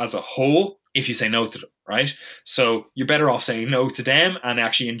group as a whole, if you say no to them, right? So you're better off saying no to them and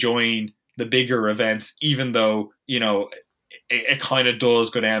actually enjoying the bigger events, even though, it kind of does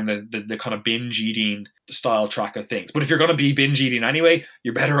go down the kind of binge eating style track of things. But if you're going to be binge eating anyway,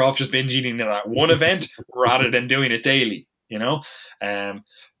 you're better off just binge eating at one event rather than doing it daily.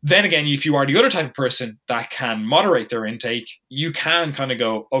 Then again, if you are the other type of person that can moderate their intake, you can kind of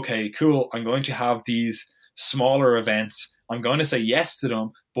go, okay, cool, I'm going to have these smaller events I'm going to say yes to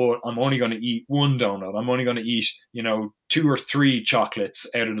them, but I'm only going to eat one donut. I'm only going to eat, 2 or 3 chocolates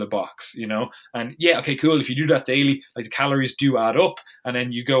out of the box, And yeah, okay, cool. If you do that daily, like the calories do add up, and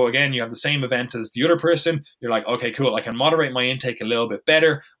then you go again, you have the same event as the other person. You're like, okay, cool. I can moderate my intake a little bit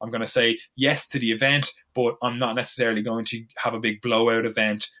better. I'm going to say yes to the event, but I'm not necessarily going to have a big blowout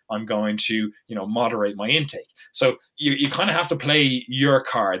event. I'm going to, moderate my intake. So you kind of have to play your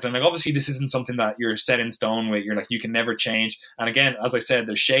cards. And like, obviously this isn't something that you're set in stone with. You're like, you can never change. And again, as I said,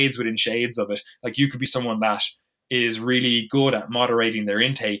 there's shades within shades of it. Like you could be someone that is really good at moderating their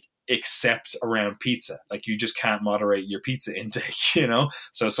intake, except around pizza. Like you just can't moderate your pizza intake,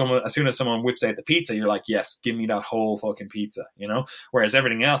 So as soon as someone whips out the pizza, you're like, yes, give me that whole fucking pizza, Whereas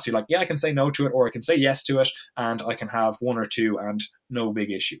everything else, you're like, yeah, I can say no to it, or I can say yes to it, and I can have 1 or 2 and no big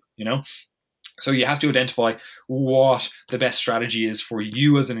issue, So you have to identify what the best strategy is for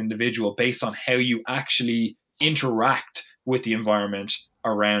you as an individual based on how you actually interact with the environment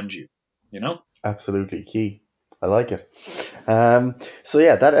around you, Absolutely key. I like it. So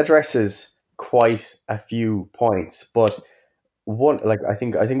yeah, that addresses quite a few points, but one, like I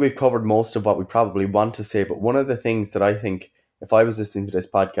think we've covered most of what we probably want to say. But one of the things that I think, if I was listening to this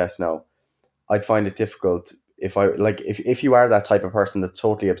podcast now, I'd find it difficult if you are that type of person that's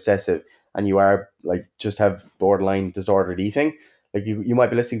totally obsessive and you are like just have borderline disordered eating, like you might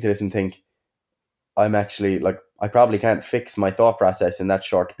be listening to this and think, I'm actually like, I probably can't fix my thought process in that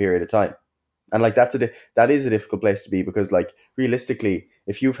short period of time. And like that is a difficult place to be, because like realistically,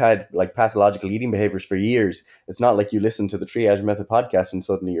 if you've had like pathological eating behaviors for years, it's not like you listen to the Triage Method podcast and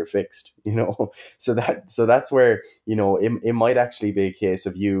suddenly you're fixed, So that's where, it might actually be a case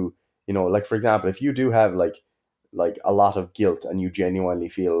of you, like for example, if you do have like a lot of guilt and you genuinely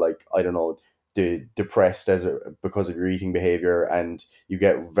feel like, I don't know, depressed because of your eating behavior, and you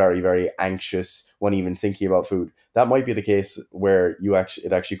get very, very anxious when even thinking about food, that might be the case where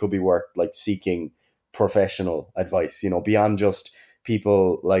it actually could be worth like seeking professional advice, beyond just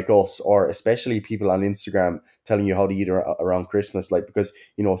people like us, or especially people on Instagram telling you how to eat around Christmas, like, because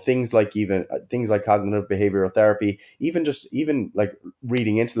things like cognitive behavioral therapy, even like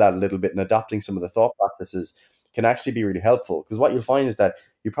reading into that a little bit and adopting some of the thought processes can actually be really helpful, because what you'll find is that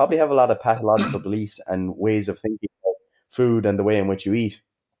you probably have a lot of pathological beliefs and ways of thinking about food and the way in which you eat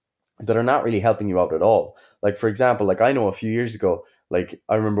that are not really helping you out at all. Like, for example, like I know a few years ago, like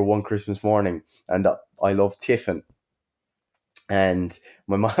I remember one Christmas morning, and I love tiffin, and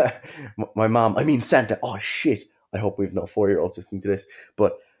my mom, I mean Santa. Oh shit! I hope we've no 4-year-olds listening to this,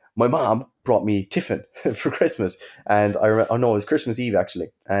 but my mom brought me tiffin for Christmas, and I know it was Christmas Eve actually,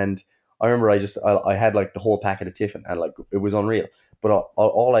 and I remember I had like the whole packet of tiffin, and like it was unreal. But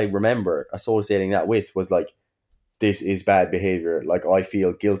all I remember associating that with was like, this is bad behavior. Like I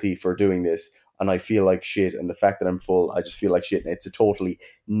feel guilty for doing this, and I feel like shit. And the fact that I'm full, I just feel like shit. And it's a totally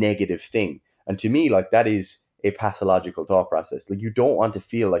negative thing. And to me, like that is a pathological thought process. Like you don't want to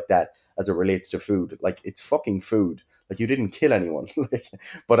feel like that as it relates to food. Like it's fucking food. Like you didn't kill anyone.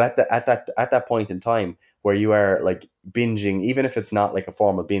 But at that point in time where you are like binging, even if it's not like a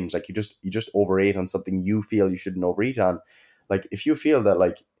formal binge, like you just overate on something you feel you shouldn't overeat on. Like if you feel that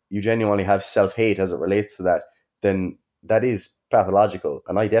like you genuinely have self-hate as it relates to that, then that is pathological.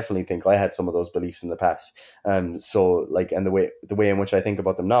 And I definitely think I had some of those beliefs in the past. So like, and the way in which I think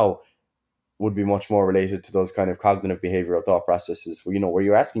about them now would be much more related to those kind of cognitive behavioral thought processes where, where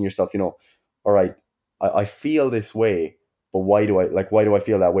you're asking yourself, all right, I feel this way, but why do I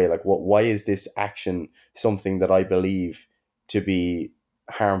feel that way? Like why is this action something that I believe to be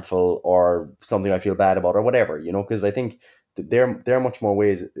harmful, or something I feel bad about, or whatever, because I think there are much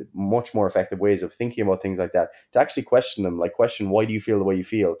more effective ways of thinking about things like that, to actually question them, like question, why do you feel the way you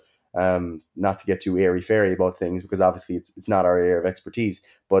feel? Not to get too airy fairy about things, because obviously it's not our area of expertise,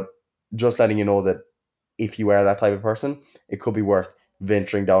 but just letting you know that if you are that type of person, it could be worth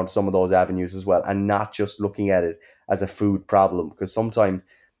venturing down some of those avenues as well, and not just looking at it as a food problem, because sometimes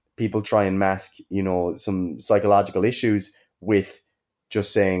people try and mask, some psychological issues with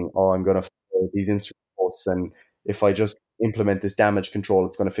just saying, oh, I'm going to follow these Instagram posts, and if I just implement this damage control,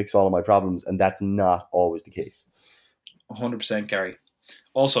 it's going to fix all of my problems. And that's not always the case. 100%, Gary.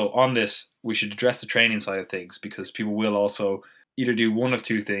 Also, on this, we should address the training side of things, because people will also either do one of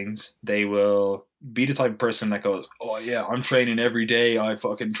two things. They will be the type of person that goes, oh yeah, I'm training every day. I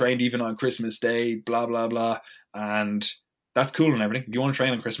fucking trained even on Christmas Day, blah, blah, blah. And that's cool and everything. If you want to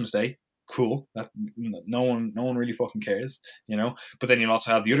train on Christmas Day, cool. That no one really fucking cares, But then you'll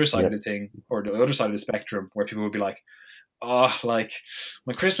also have the other side of the thing, or the other side of the spectrum, where people will be like, oh, like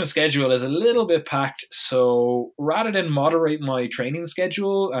my Christmas schedule is a little bit packed, so rather than moderate my training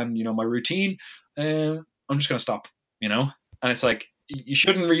schedule and my routine, I'm just gonna stop, And it's like, you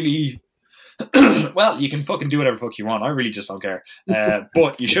shouldn't really, well, you can fucking do whatever fuck you want. I really just don't care.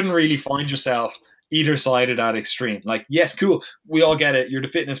 But you shouldn't really find yourself either side of that extreme. Like, yes, cool. We all get it. You're the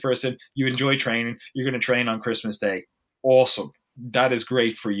fitness person. You enjoy training. You're going to train on Christmas Day. Awesome. That is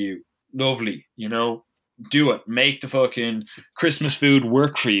great for you. Lovely. You know, do it. Make the fucking Christmas food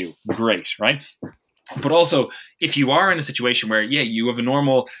work for you. Great, right? But also, if you are in a situation where, yeah, you have a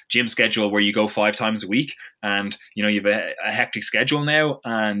normal gym schedule where you go 5 times a week, and you know you have a hectic schedule now,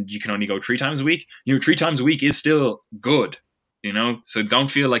 and you can only go 3 times a week. 3 times a week is still good, you know. So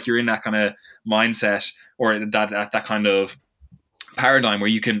don't feel like you're in that kind of mindset or that kind of paradigm where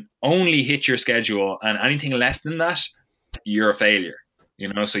you can only hit your schedule, and anything less than that, you're a failure.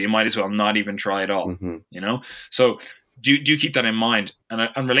 You know, so you might as well not even try at all. Mm-hmm. You know, so. Do keep that in mind.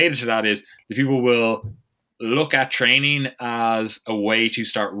 And related to that is the people will look at training as a way to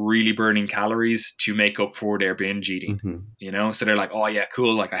start really burning calories to make up for their binge eating. Mm-hmm. You know, so they're like, oh yeah,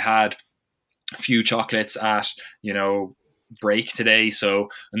 cool. Like I had a few chocolates at, you know, break today. So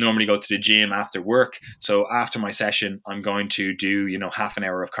I normally go to the gym after work. So after my session, I'm going to do, you know, half an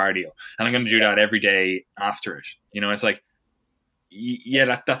hour of cardio. And I'm going to do that every day after it. You know, it's like,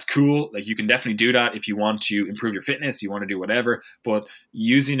 yeah, that's cool. Like you can definitely do that if you want to improve your fitness, you want to do whatever, but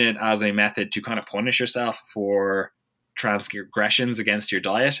using it as a method to kind of punish yourself for transgressions against your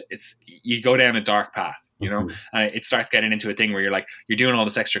diet, you go down a dark path, you know, and it starts getting into a thing where you're like, you're doing all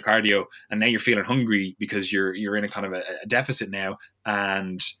this extra cardio and now you're feeling hungry because you're in a kind of a deficit now,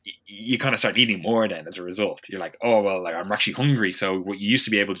 and you kind of start eating more then as a result. You're like, oh, well, like I'm actually hungry. So what you used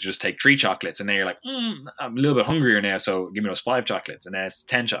to be able to just take 3 chocolates, and now you're like, I'm a little bit hungrier now, so give me those 5 chocolates, and then it's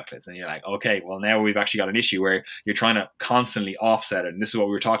 10 chocolates. And you're like, okay, well now we've actually got an issue where you're trying to constantly offset it. And this is what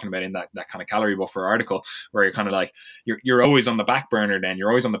we were talking about in that kind of calorie buffer article, where you're kind of like, you're always on the back burner then, you're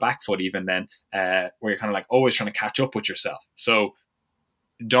always on the back foot even then, where you're kind of like always trying to catch up with yourself. So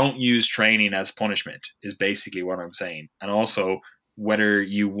don't use training as punishment is basically what I'm saying. And also, whether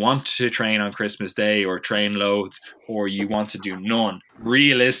you want to train on Christmas Day or train loads, or you want to do none,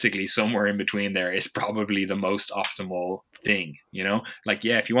 realistically somewhere in between there is probably the most optimal thing, you know? Like,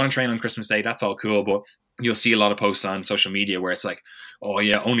 yeah, if you want to train on Christmas Day, that's all cool, but you'll see a lot of posts on social media where it's like, oh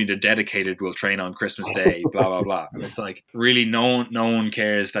yeah, only the dedicated will train on Christmas Day, blah, blah, blah. And it's like, really, no one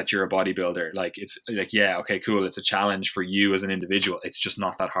cares that you're a bodybuilder. Like, it's like, yeah, okay, cool. It's a challenge for you as an individual. It's just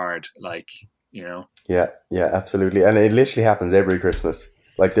not that hard. Like, you know? Yeah, absolutely. And it literally happens every Christmas.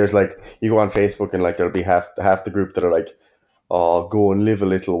 Like there's like, you go on Facebook and like there'll be half the group that are like, oh, go and live a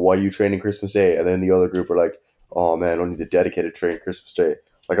little, why are you training Christmas Day? And then the other group are like, oh man, only the dedicated train Christmas Day.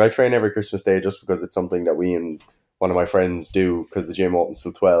 Like I train every Christmas Day just because it's something that we and one of my friends do, because the gym opens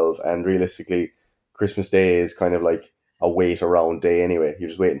till 12, and realistically Christmas Day is kind of like a wait around day anyway. You're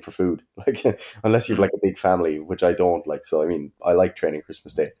just waiting for food, like unless you've like a big family, which I don't like. So I mean, I like training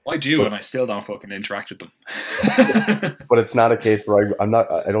Christmas Day. I do, and I still don't fucking interact with them. But it's not a case where I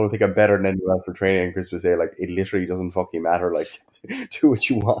don't think I'm better than anyone else for training on Christmas Day. Like it literally doesn't fucking matter. Like do what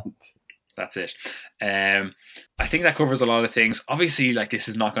you want. That's it. I think that covers a lot of things. Obviously, like this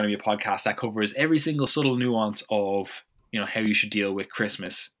is not going to be a podcast that covers every single subtle nuance of, you know, how you should deal with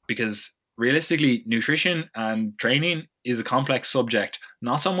Christmas, because realistically, nutrition and training is a complex subject,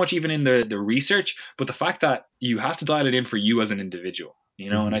 not so much even in the research, but the fact that you have to dial it in for you as an individual, you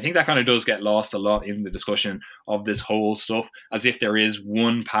know. And I think that kind of does get lost a lot in the discussion of this whole stuff, as if there is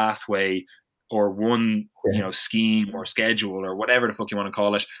one pathway or one, you know, scheme or schedule or whatever the fuck you want to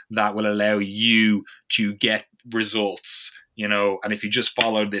call it that will allow you to get results, you know. And if you just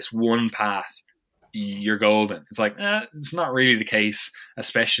follow this one path, you're golden. It's like, it's not really the case,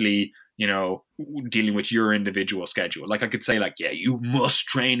 especially, you know, dealing with your individual schedule. Like I could say like, yeah, you must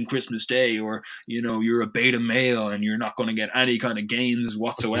train Christmas Day, or, you know, you're a beta male and you're not going to get any kind of gains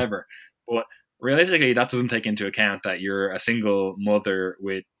whatsoever. But realistically, that doesn't take into account that you're a single mother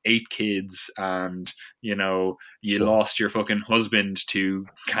with 8 kids, and, you know, you lost your fucking husband to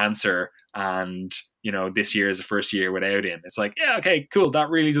cancer, and, you know, this year is the first year without him. It's like, yeah, okay, cool. That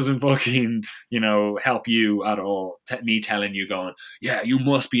really doesn't fucking, you know, help you at all. Me telling you going, yeah, you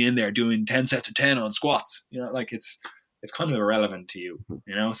must be in there doing 10 sets of 10 on squats. You know, like it's kind of irrelevant to you,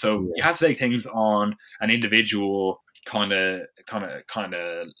 you know? So you have to take things on an individual kind of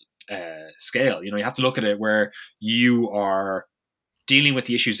scale. You know, you have to look at it where you are dealing with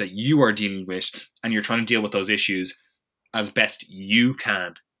the issues that you are dealing with, and you're trying to deal with those issues as best you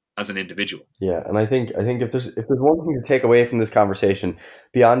can as an individual. Yeah, and I think if there's one thing to take away from this conversation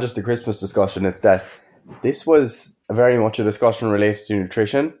beyond just the Christmas discussion, it's that this was very much a discussion related to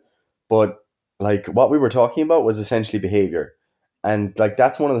nutrition, but like what we were talking about was essentially behavior. And like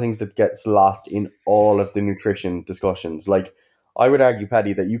that's one of the things that gets lost in all of the nutrition discussions. Like I would argue,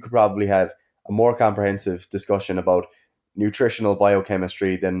 Paddy, that you could probably have a more comprehensive discussion about nutritional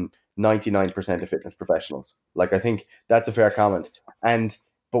biochemistry than 99% of fitness professionals. Like I think that's a fair comment. And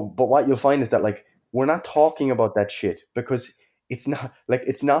but what you'll find is that like we're not talking about that shit because it's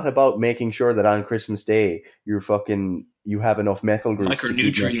not about making sure that on Christmas Day you have enough methyl groups to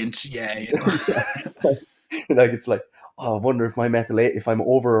keep Micronutrients, yeah, like it's like, oh, I wonder if if I'm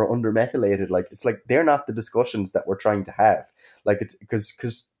over or under methylated. Like it's like they're not the discussions that we're trying to have. Like it's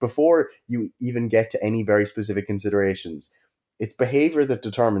because before you even get to any very specific considerations, it's behavior that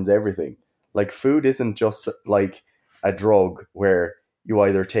determines everything. Like food isn't just like a drug where you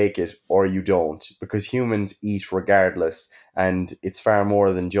either take it or you don't, because humans eat regardless, and it's far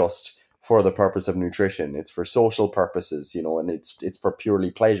more than just for the purpose of nutrition. It's for social purposes, and it's for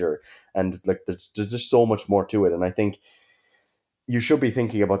purely pleasure, and like there's just so much more to it. And I think you should be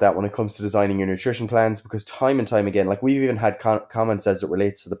thinking about that when it comes to designing your nutrition plans, because time and time again, like we've even had comments as it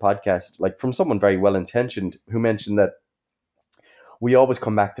relates to the podcast, like from someone very well intentioned who mentioned that we always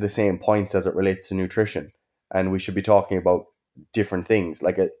come back to the same points as it relates to nutrition, and we should be talking about different things,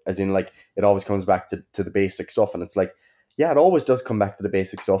 like as in like it always comes back to the basic stuff. And it's like, yeah, it always does come back to the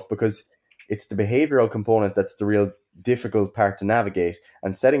basic stuff, because it's the behavioral component that's the real difficult part to navigate.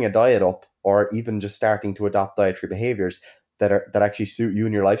 And setting a diet up, or even just starting to adopt dietary behaviors that actually suit you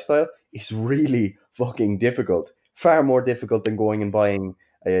and your lifestyle, is really fucking difficult. Far more difficult than going and buying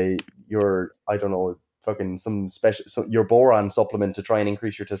your, I don't know, fucking some special, your boron supplement to try and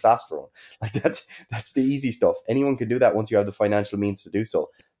increase your testosterone. Like that's the easy stuff. Anyone can do that once you have the financial means to do so,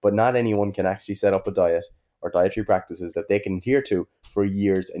 but not anyone can actually set up a diet or dietary practices that they can adhere to for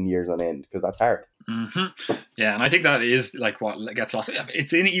years and years on end, because that's hard. Mm-hmm. Yeah, and I think that is like what gets lost.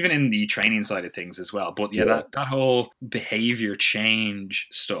 It's even in the training side of things as well. But yeah. that whole behavior change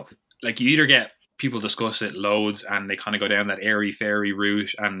stuff, like you either get people discuss it loads and they kind of go down that airy fairy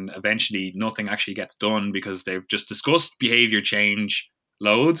route, and eventually nothing actually gets done because they've just discussed behavior change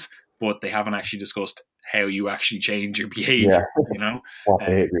loads, but they haven't actually discussed how you actually change your behavior. What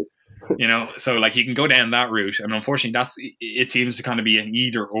behavior? So like you can go down that route, and unfortunately it seems to kind of be an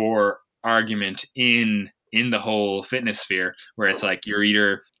either or argument in the whole fitness sphere, where it's like you're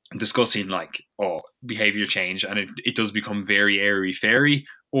either discussing like behavior change, and it does become very airy fairy,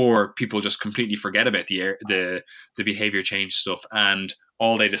 or people just completely forget about the behavior change stuff, and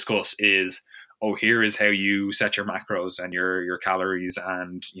all they discuss is, here is how you set your macros and your calories,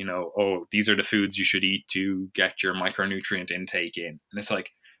 and these are the foods you should eat to get your micronutrient intake in. And it's like,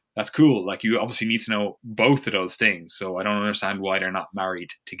 that's cool. Like you obviously need to know both of those things. So I don't understand why they're not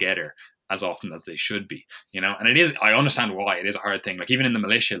married together as often as they should be, and I understand why it is a hard thing. Like even in the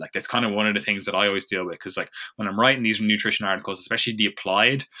militia, like that's kind of one of the things that I always deal with. Cause like when I'm writing these nutrition articles, especially the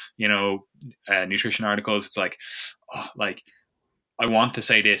applied, nutrition articles, it's like, I want to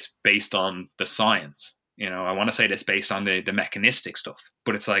say this based on the science, I want to say this based on the mechanistic stuff,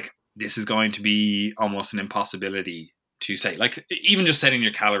 but it's like, this is going to be almost an impossibility to say. Like even just setting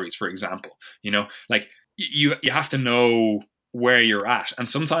your calories, for example, like you have to know where you're at, and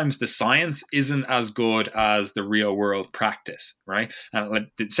sometimes the science isn't as good as the real world practice, right? And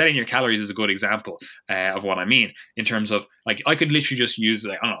like setting your calories is a good example of what I mean, in terms of like I could literally just use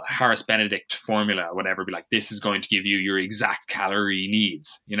like, I don't know, Harris Benedict formula or whatever, be like, this is going to give you your exact calorie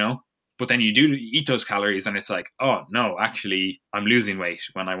needs, but then you do eat those calories and it's like, oh no, actually I'm losing weight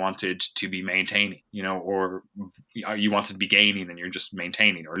when I wanted to be maintaining, or you wanted to be gaining and you're just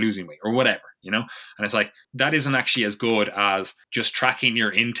maintaining or losing weight or whatever, and it's like, that isn't actually as good as just tracking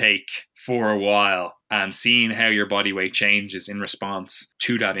your intake for a while and seeing how your body weight changes in response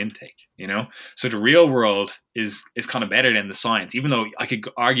to that intake, So the real world is kind of better than the science, even though I could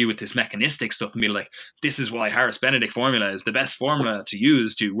argue with this mechanistic stuff and be like, this is why Harris Benedict formula is the best formula to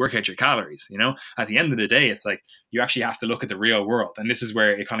use to work out your calories. At the end of the day, it's like you actually have to look at the real world. And this is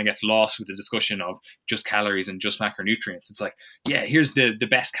where it kind of gets lost with the discussion of just calories and just macronutrients. It's like, yeah, here's the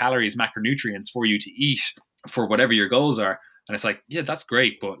best calories, macronutrients for you to eat for whatever your goals are. And it's like, yeah, that's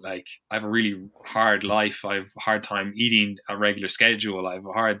great, but like I have a really hard life. I have a hard time eating a regular schedule. I have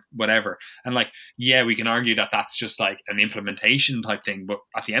a hard whatever. And like, yeah, we can argue that that's just like an implementation type thing. But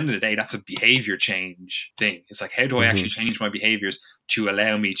at the end of the day, that's a behavior change thing. It's like, how do I actually change my behaviors to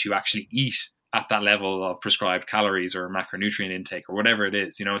allow me to actually eat at that level of prescribed calories or macronutrient intake or whatever it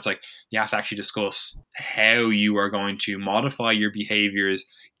is? It's like you have to actually discuss how you are going to modify your behaviors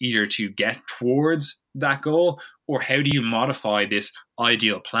either to get towards that goal, or how do you modify this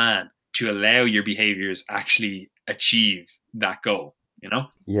ideal plan to allow your behaviors actually achieve that goal,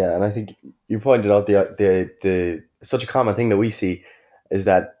 Yeah, and I think you pointed out such a common thing that we see is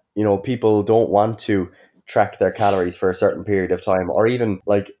that, you know, people don't want to track their calories for a certain period of time, or even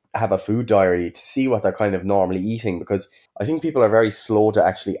like have a food diary to see what they're kind of normally eating, because I think people are very slow to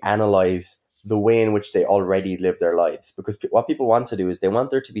actually analyze the way in which they already live their lives, because what people want to do is they want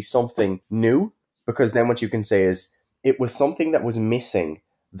there to be something new, because then what you can say is it was something that was missing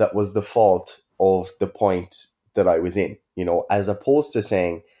that was the fault of the point that I was in, you know, as opposed to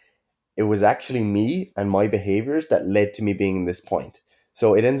saying it was actually me and my behaviors that led to me being in this point.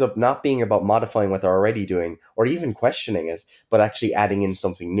 So it ends up not being about modifying what they're already doing or even questioning it, but actually adding in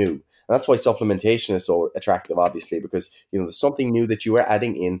something new. And that's why supplementation is so attractive, obviously, because you know there's something new that you are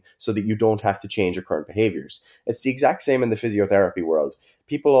adding in so that you don't have to change your current behaviors. It's the exact same in the physiotherapy world.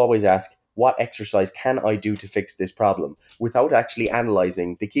 People always ask, what exercise can I do to fix this problem, without actually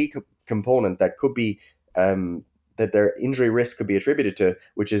analyzing the key component that could be that their injury risk could be attributed to,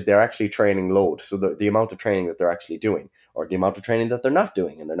 which is they're actually training load. So the amount of training that they're actually doing, or the amount of training that they're not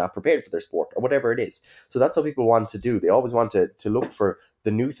doing, and they're not prepared for their sport, or whatever it is. So that's what people want to do. They always want to look for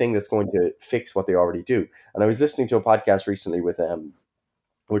the new thing that's going to fix what they already do. And I was listening to a podcast recently with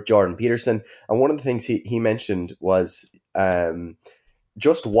Jordan Peterson, and one of the things he mentioned was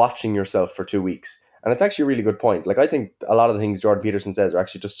just watching yourself for 2 weeks. And it's actually a really good point. Like, I think a lot of the things Jordan Peterson says are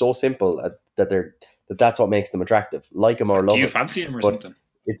actually just so simple that's what makes them attractive. Like him or love him. Do you fancy him or something?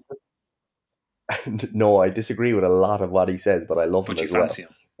 No, I disagree with a lot of what he says, but I love him as well. Him.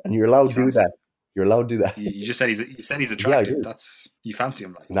 And you're allowed to do that. You're allowed to do that. You just said he's attractive. Yeah, that's, you fancy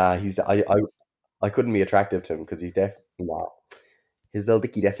him, like. Nah, I couldn't be attractive to him because he's definitely his little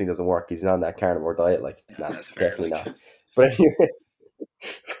dicky definitely doesn't work. He's not on that carnivore diet, like. Yeah, nah, definitely fair, not.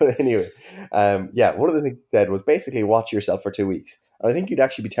 But anyway, one of the things he said was basically watch yourself for 2 weeks. And I think you'd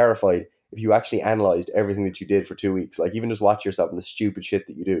actually be terrified if you actually analyzed everything that you did for 2 weeks. Like, even just watch yourself and the stupid shit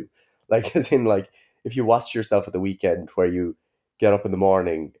that you do. Like, as in, like, if you watch yourself at the weekend where you get up in the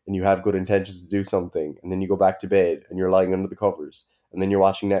morning and you have good intentions to do something, and then you go back to bed and you're lying under the covers, and then you're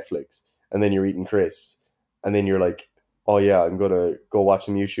watching Netflix, and then you're eating crisps, and then you're like, oh yeah, I'm going to go watch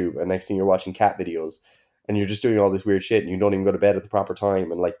some YouTube, and next thing you're watching cat videos, and you're just doing all this weird shit, and you don't even go to bed at the proper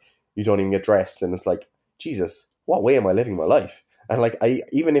time, and like you don't even get dressed, and it's like, Jesus, what way am I living my life? And like,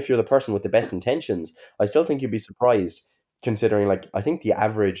 even if you're the person with the best intentions, I still think you'd be surprised, considering, like, I think the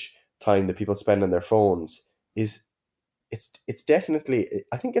average time that people spend on their phones is it's definitely,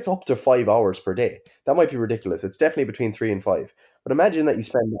 I think it's up to 5 hours per day. That might be ridiculous. It's definitely between 3 and 5. But imagine that you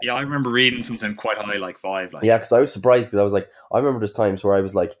spend. Yeah, I remember reading something quite high, like 5. Like. Yeah, because I was surprised, because I was like, I remember there's times where I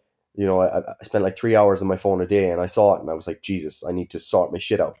was like, you know, I spent like 3 hours on my phone a day, and I saw it, and I was like, Jesus, I need to sort my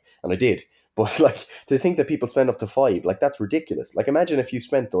shit out, and I did. But like, to think that people spend up to 5, like, that's ridiculous. Like, imagine if you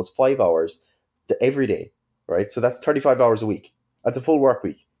spent those 5 hours every day, right? So that's 35 hours a week. That's a full work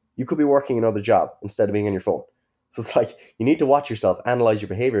week. You could be working another job instead of being on your phone. So it's like, you need to watch yourself, analyze your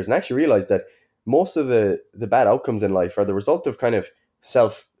behaviors, and actually realize that most of the bad outcomes in life are the result of kind of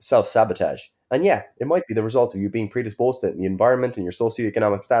self-sabotage. And yeah, it might be the result of you being predisposed to it in the environment and your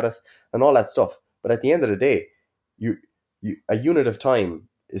socioeconomic status and all that stuff. But at the end of the day, a unit of time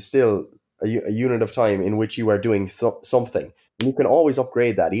is still a unit of time in which you are doing something. And you can always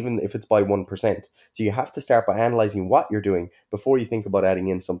upgrade that, even if it's by 1%. So you have to start by analyzing what you're doing before you think about adding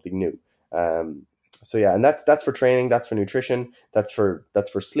in something new. So yeah, and that's for training, that's for nutrition, that's for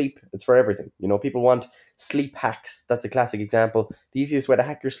sleep, it's for everything. You know, people want sleep hacks. That's a classic example. The easiest way to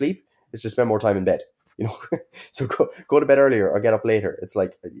hack your sleep is to spend more time in bed. You know, so go to bed earlier or get up later. It's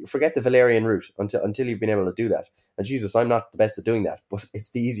like, forget the Valerian route until you've been able to do that. And Jesus, I'm not the best at doing that, but it's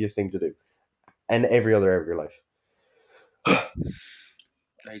the easiest thing to do. And every other area of your life.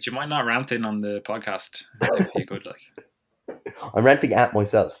 Do you mind not ranting on the podcast if you could, like? I'm ranting at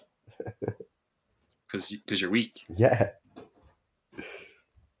myself. Because you're weak. Yeah.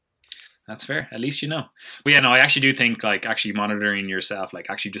 That's fair. At least you know. But yeah, no, I actually do think, like, actually monitoring yourself, like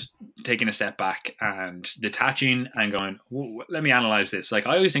actually just taking a step back and detaching and going, let me analyze this. Like,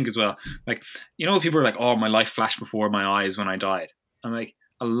 I always think as well, like, you know, people are like, oh, my life flashed before my eyes when I died. I'm like,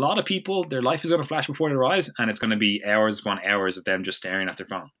 a lot of people, their life is going to flash before their eyes, and it's going to be hours upon hours of them just staring at their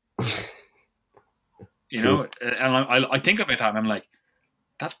phone. You know? And I think about that, and I'm like,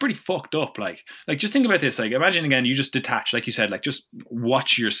 that's pretty fucked up. Like just think about this. Like, imagine again, you just detach, like you said, like just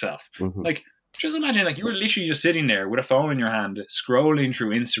watch yourself. Mm-hmm. Like, just imagine, like, you were literally just sitting there with a phone in your hand, scrolling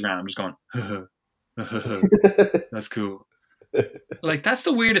through Instagram, just going, that's cool. Like, that's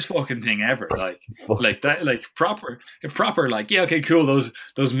the weirdest fucking thing ever. Like that, like proper, like, yeah, okay, cool.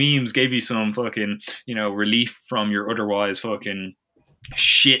 Those memes gave you some fucking, you know, relief from your otherwise fucking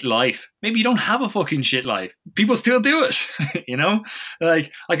shit life. Maybe you don't have a fucking shit life. People still do it, you know?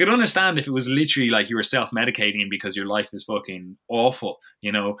 Like, I could understand if it was literally like you were self-medicating because your life is fucking awful,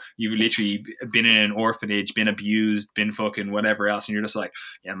 you know? You've literally been in an orphanage, been abused, been fucking whatever else, and you're just like,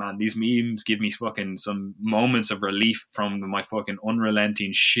 yeah, man, these memes give me fucking some moments of relief from my fucking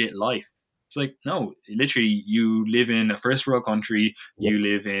unrelenting shit life. It's like, no, literally, you live in a first world country. Yep. You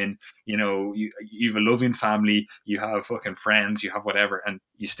live in, you know, you have a loving family. You have fucking friends. You have whatever, and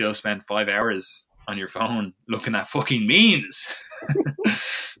you still spend 5 hours on your phone looking at fucking memes.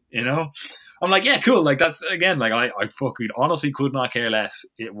 You know, I'm like, yeah, cool. Like that's again, like I fucking honestly could not care less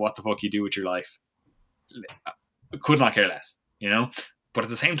what the fuck you do with your life. I could not care less. You know, but at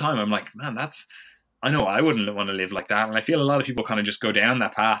the same time, I'm like, man, that's I know I wouldn't want to live like that. And I feel a lot of people kind of just go down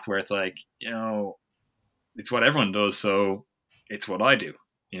that path where it's like, you know, it's what everyone does. So it's what I do,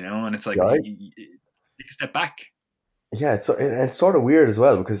 you know? And it's like, Yeah, take a step back. yeah, it's sort of weird as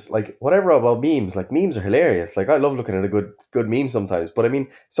well because like whatever about memes, like memes are hilarious. Like I love looking at a good meme sometimes, but I mean,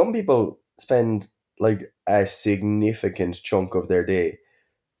 some people spend like a significant chunk of their day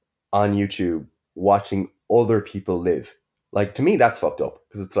on YouTube watching other people live. Like to me, that's fucked up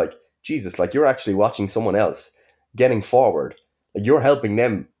because it's like Jesus, like you're actually watching someone else getting forward. Like you're helping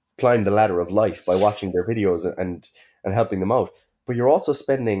them climb the ladder of life by watching their videos and helping them out. But you're also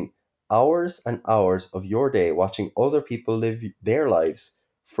spending hours and hours of your day watching other people live their lives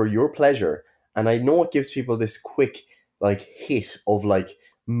for your pleasure. And I know it gives people this quick like hit of like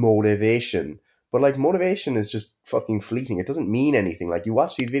motivation, but like motivation is just fucking fleeting. It doesn't mean anything. Like you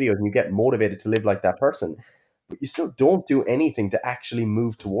watch these videos and you get motivated to live like that person, but you still don't do anything to actually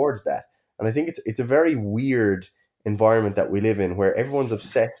move towards that. And I think it's a very weird environment that we live in where everyone's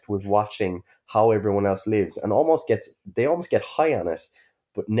obsessed with watching how everyone else lives and they almost get high on it,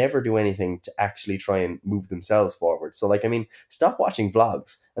 but never do anything to actually try and move themselves forward. So like I mean, stop watching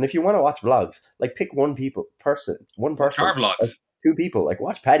vlogs. And if you want to watch vlogs, like pick one Watch person, our vlogs. like two people, like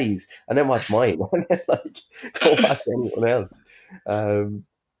watch Paddy's and then watch mine. And then like don't watch anyone else.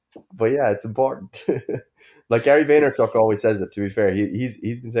 But yeah, it's important. Like Gary Vaynerchuk always says it. To be fair,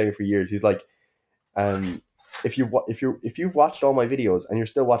 he's been saying it for years. He's like, um, if you've watched all my videos and you're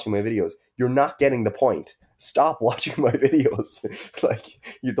still watching my videos, you're not getting the point. Stop watching my videos. Like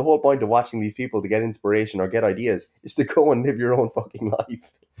the whole point of watching these people to get inspiration or get ideas is to go and live your own fucking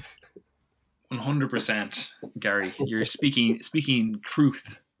life. 100%, Gary. You're speaking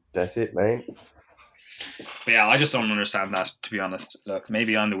truth. That's it, man. But yeah, I just don't understand that, to be honest. Look,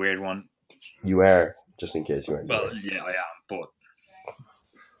 maybe I'm the weird one. You are, just in case you aren't. Well, yeah, I am, but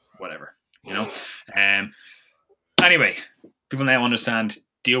whatever, you know. Anyway, people now understand.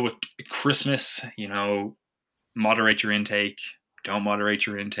 Deal with Christmas. You know, moderate your intake. Don't moderate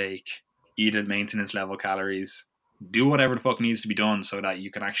your intake. Eat at maintenance level calories. Do whatever the fuck needs to be done so that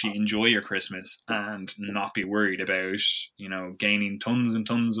you can actually enjoy your Christmas and not be worried about, you know, gaining tons and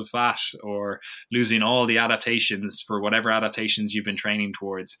tons of fat or losing all the adaptations for whatever adaptations you've been training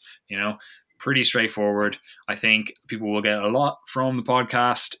towards, you know. Pretty straightforward. I think people will get a lot from the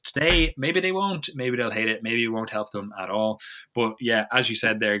podcast today. Maybe they won't. Maybe they'll hate it. Maybe it won't help them at all. But yeah, as you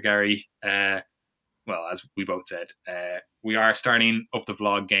said there, Gary, well, as we both said, we are starting up the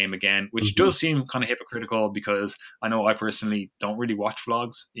vlog game again, which does seem kind of hypocritical because I know I personally don't really watch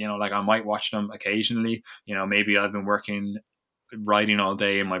vlogs. You know, like I might watch them occasionally. You know, maybe I've been writing all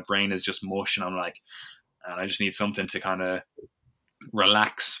day and my brain is just mush and I'm like, and I just need something to kind of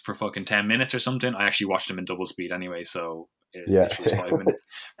relax for fucking 10 minutes or something. I actually watched them in double speed anyway, so it was 5 minutes.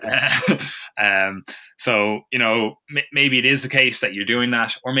 So, you know, maybe it is the case that you're doing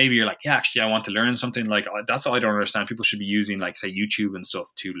that, or maybe you're like, yeah, actually, I want to learn something. Like, that's all I don't understand. People should be using, like, say, YouTube and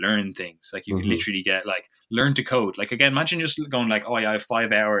stuff to learn things. Like, you can literally get, like, learn to code. Like, again, imagine just going, like, oh, yeah, I have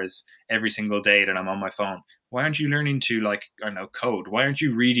 5 hours every single day that I'm on my phone. Why aren't you learning to, like, I don't know, code? Why aren't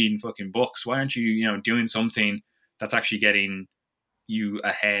you reading fucking books? Why aren't you, you know, doing something that's actually getting you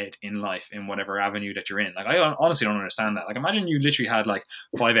ahead in life in whatever avenue that you're in? Like, I honestly don't understand that. Like, imagine you literally had like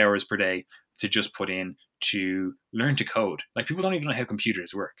 5 hours per day to just put in to learn to code. Like, people don't even know how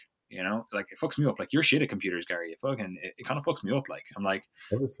computers work, you know? Like, it fucks me up. Like, you're shit at computers, Gary. It kind of fucks me up. Like, I'm like,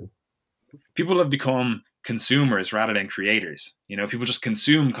 Obviously. People have become consumers rather than creators. You know, people just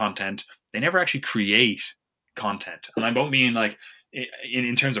consume content. They never actually create content. And I don't mean like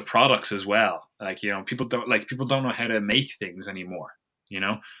in terms of products as well. Like, you know, people don't know how to make things anymore. You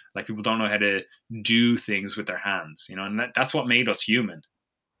know, like people don't know how to do things with their hands, you know, and that's what made us human,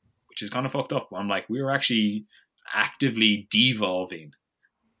 which is kind of fucked up. I'm like, we were actually actively devolving,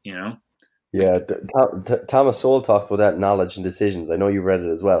 you know? Yeah, Thomas Sowell talked about that knowledge and decisions. I know you read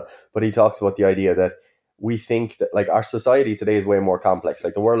it as well, but he talks about the idea that we think that like our society today is way more complex.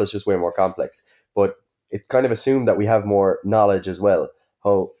 Like the world is just way more complex, but it's kind of assumed that we have more knowledge as well.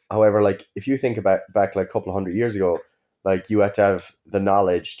 However, like if you think about back like a couple of 100 years ago, like you had to have the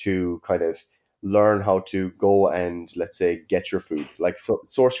knowledge to kind of learn how to go and let's say get your food, like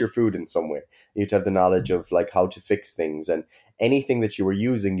source your food in some way. You had to have the knowledge of like how to fix things, and anything that you were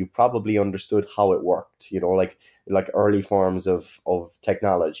using, you probably understood how it worked. Like early forms of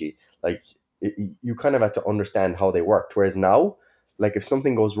technology, like you kind of had to understand how they worked. Whereas now, like if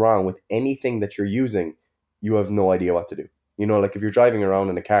something goes wrong with anything that you're using, you have no idea what to do. Like if you're driving around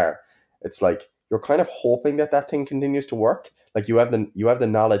in a car, it's like you're kind of hoping that that thing continues to work. Like you have the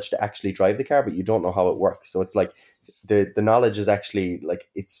knowledge to actually drive the car, but you don't know how it works. So it's like the knowledge is actually like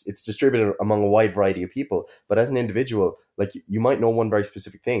it's distributed among a wide variety of people. But as an individual, like you might know one very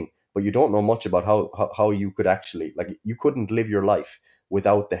specific thing, but you don't know much about how you could actually, like, you couldn't live your life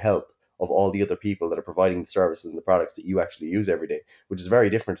without the help of all the other people that are providing the services and the products that you actually use every day, which is very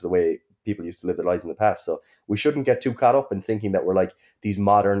different to the way people used to live their lives in the past. So we shouldn't get too caught up in thinking that we're like these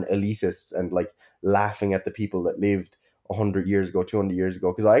modern elitists and like laughing at the people that lived 100 years ago, 200 years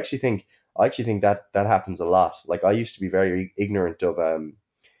ago. Because I actually think that happens a lot. Like I used to be very ignorant of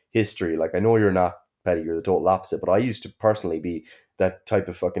history. Like I know you're not, Petty, you're the total opposite, but I used to personally be that type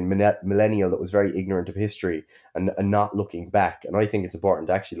of fucking millennial that was very ignorant of history and not looking back. And I think it's important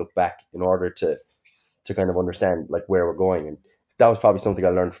to actually look back in order to kind of understand like where we're going. And that was probably something I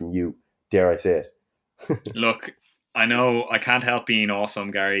learned from you, dare I say it. Look, I know I can't help being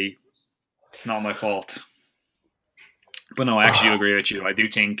awesome, Gary. It's not my fault. But no, I actually do agree with you. I do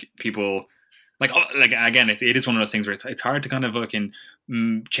think people like again, it is one of those things where it's hard to kind of fucking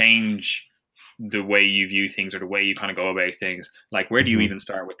change the way you view things or the way you kind of go about things. Like, where do you even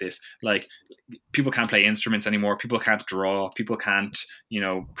start with this? Like, people can't play instruments anymore. People can't draw. People can't,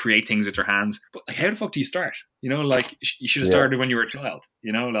 create things with their hands. But like, how the fuck do you start? Like you should have Yeah. started when you were a child.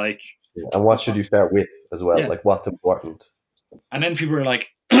 Like. And what should you start with as well? Yeah. Like what's important? And then people are like,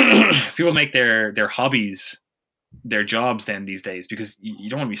 people make their hobbies their jobs then these days, because you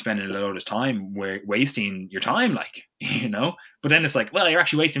don't want to be spending a lot of time wasting your time, like, but then it's like, well, you're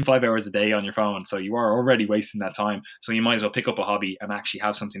actually wasting 5 hours a day on your phone, so you are already wasting that time, so you might as well pick up a hobby and actually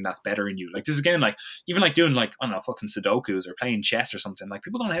have something that's better in you. Like, this again, like, even like doing like, I don't know, fucking Sudokus or playing chess or something. Like,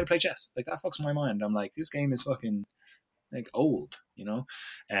 people don't know how to play chess. Like, that fucks my mind. I'm like, this game is fucking like old,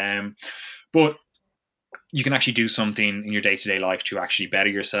 but you can actually do something in your day-to-day life to actually better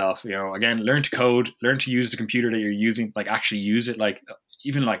yourself. Again, learn to code, learn to use the computer that you're using, like actually use it. Like,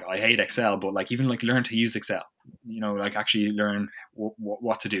 even like, I hate Excel, but like, even like, learn to use Excel, like actually learn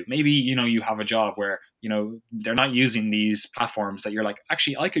what to do. Maybe, you have a job where, they're not using these platforms that you're like,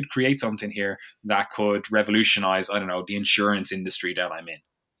 actually, I could create something here that could revolutionize, I don't know, the insurance industry that I'm in,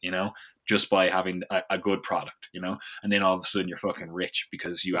 just by having a good product, and then all of a sudden you're fucking rich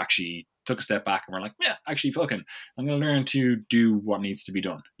because you actually took a step back and were like, yeah, actually fucking, I'm going to learn to do what needs to be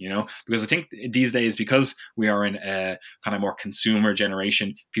done, because I think these days, because we are in a kind of more consumer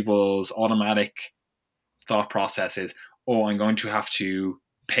generation, people's automatic thought process is, oh, I'm going to have to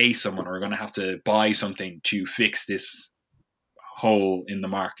pay someone, or I'm going to have to buy something to fix this hole in the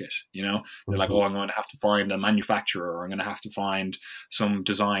market. They're like, oh, I'm going to have to find a manufacturer, or I'm going to have to find some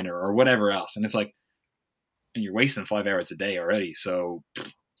designer or whatever else. And it's like, and you're wasting 5 hours a day already. So,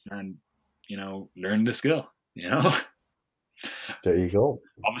 and learn the skill. There you go.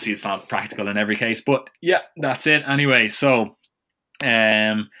 Obviously, it's not practical in every case, but yeah, that's it. Anyway, so do you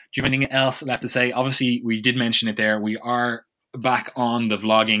have anything else left to say? Obviously, we did mention it there. We are back on the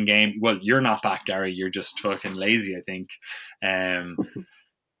vlogging game. Well, you're not back, Gary. You're just fucking lazy, I think. I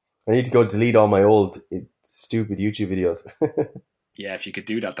need to go delete all my old stupid YouTube videos. Yeah, if you could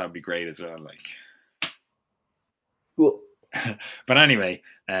do that, that'd be great as well. Like, Cool. But anyway,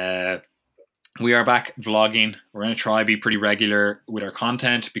 we are back vlogging. We're going to try be pretty regular with our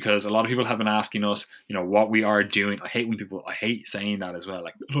content, because a lot of people have been asking us, what we are doing. I hate saying that as well.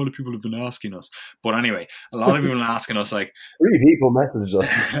 Like, a lot of people have been asking us. But anyway, a lot of people have been asking us, like, 3 people messaged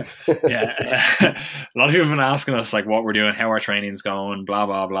us. yeah, a lot of people have been asking us, like, what we're doing, how our training's going, blah,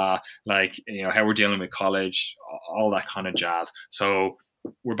 blah, blah. Like, how we're dealing with college, all that kind of jazz. So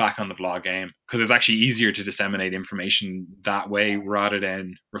we're back on the vlog game, because it's actually easier to disseminate information that way rather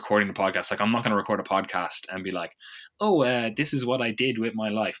than recording the podcast. Like, I'm not going to record a podcast and be like, oh, this is what I did with my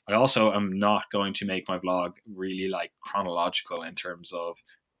life. I also am not going to make my vlog really like chronological in terms of,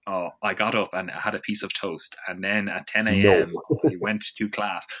 oh, I got up and had a piece of toast, and then at 10 a.m. I went to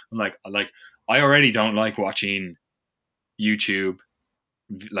class. I'm like I already don't like watching YouTube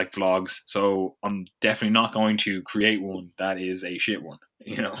like vlogs, so I'm definitely not going to create one that is a shit one.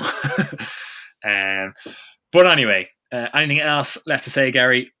 But anyway, anything else left to say,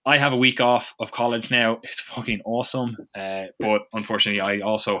 Gary? I have a week off of college now. It's fucking awesome. But unfortunately, I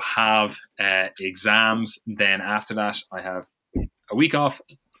also have exams. Then after that, I have a week off,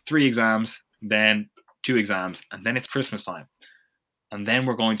 3 exams, then 2 exams, and then it's Christmas time. And then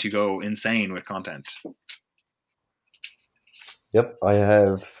we're going to go insane with content. Yep, I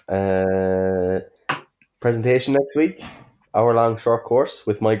have a presentation next week, hour-long short course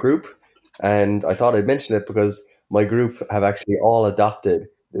with my group. And I thought I'd mention it because my group have actually all adopted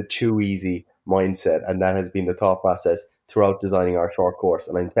the too easy mindset. And that has been the thought process throughout designing our short course.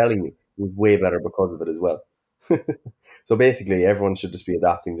 And I'm telling you, it was way better because of it as well. So basically, everyone should just be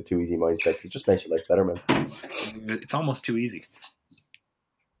adopting the too easy mindset because it just makes your life better, man. It's almost too easy.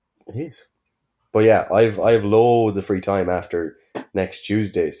 It is. But yeah, I've loads of free time after next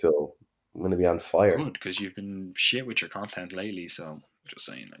Tuesday, so I'm going to be on fire. Good, because you've been shit with your content lately, so just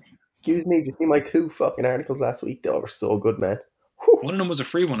saying. Like, excuse me, did you see my 2 fucking articles last week? They were so good, man. Whew. One of them was a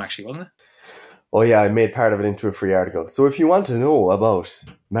free one, actually, wasn't it? Oh yeah, I made part of it into a free article. So if you want to know about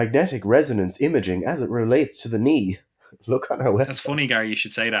magnetic resonance imaging as it relates to the knee, look on our website. That's funny, Gary, you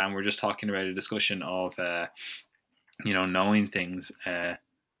should say that, and we're just talking about a discussion of, knowing things.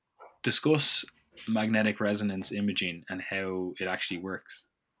 Discuss magnetic resonance imaging and how it actually works.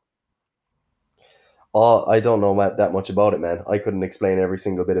 Oh, I don't know that much about it, man. I couldn't explain every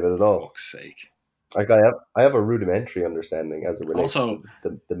single bit of it at all. For fuck's sake. Like I have a rudimentary understanding as it relates to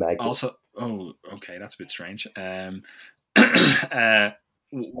the magnet. Also, okay, that's a bit strange.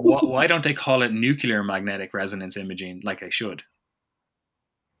 Why don't they call it nuclear magnetic resonance imaging like they should?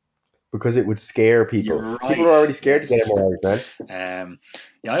 Because it would scare people. Right. People are already scared to get MRIs, man.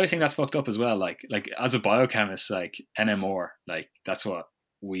 Yeah, I always think that's fucked up as well. Like as a biochemist, like NMR, like that's what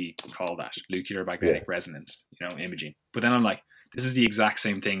we call that, nuclear magnetic resonance, imaging. But then I'm like, this is the exact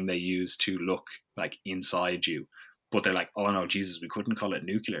same thing they use to look like inside you. But they're like, oh no, Jesus, we couldn't call it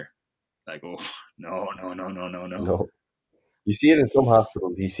nuclear. Like, oh no. No. You see it in some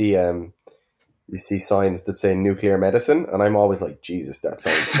hospitals. You see signs that say nuclear medicine, and I'm always like, Jesus, that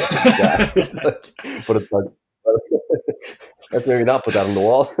sounds fucking bad. It's like, but it's like, let's maybe not put that on the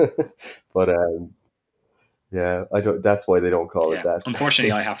wall. But yeah, I don't. That's why they don't call it that.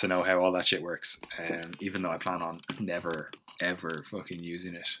 Unfortunately, I have to know how all that shit works, even though I plan on never ever fucking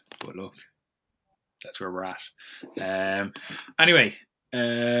using it. But look, that's where we're at. Anyway,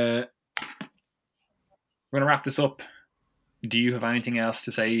 we're gonna wrap this up. Do you have anything else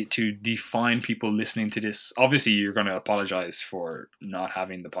to say to define people listening to this? Obviously, you're going to apologize for not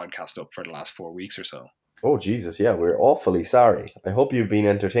having the podcast up for the last 4 weeks or so. Oh, Jesus, yeah, we're awfully sorry. I hope you've been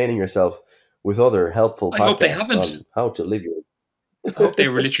entertaining yourself with other helpful podcasts hope they haven't. On how to live your... I hope they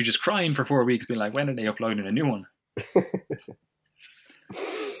were literally just crying for 4 weeks, being like, when are they uploading a new one?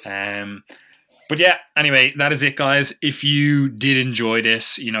 But yeah, anyway, that is it, guys. If you did enjoy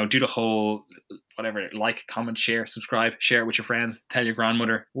this, do the whole... whatever, like, comment, share, subscribe, share it with your friends, tell your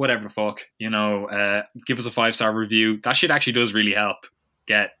grandmother, whatever the fuck, give us a 5-star review. That shit actually does really help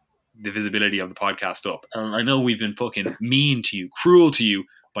get the visibility of the podcast up. And I know we've been fucking mean to you, cruel to you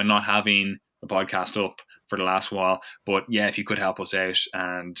by not having the podcast up for the last while. But yeah, if you could help us out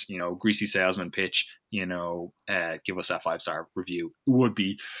and, greasy salesman pitch, give us that 5-star review, it would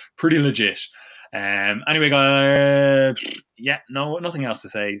be pretty legit. Anyway, guys, nothing else to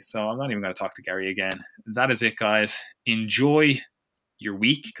say, so I'm not even going to talk to Gary again. That is it, guys. Enjoy your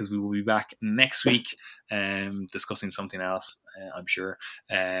week, because we will be back next week discussing something else, I'm sure.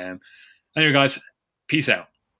 Anyway, guys, peace out.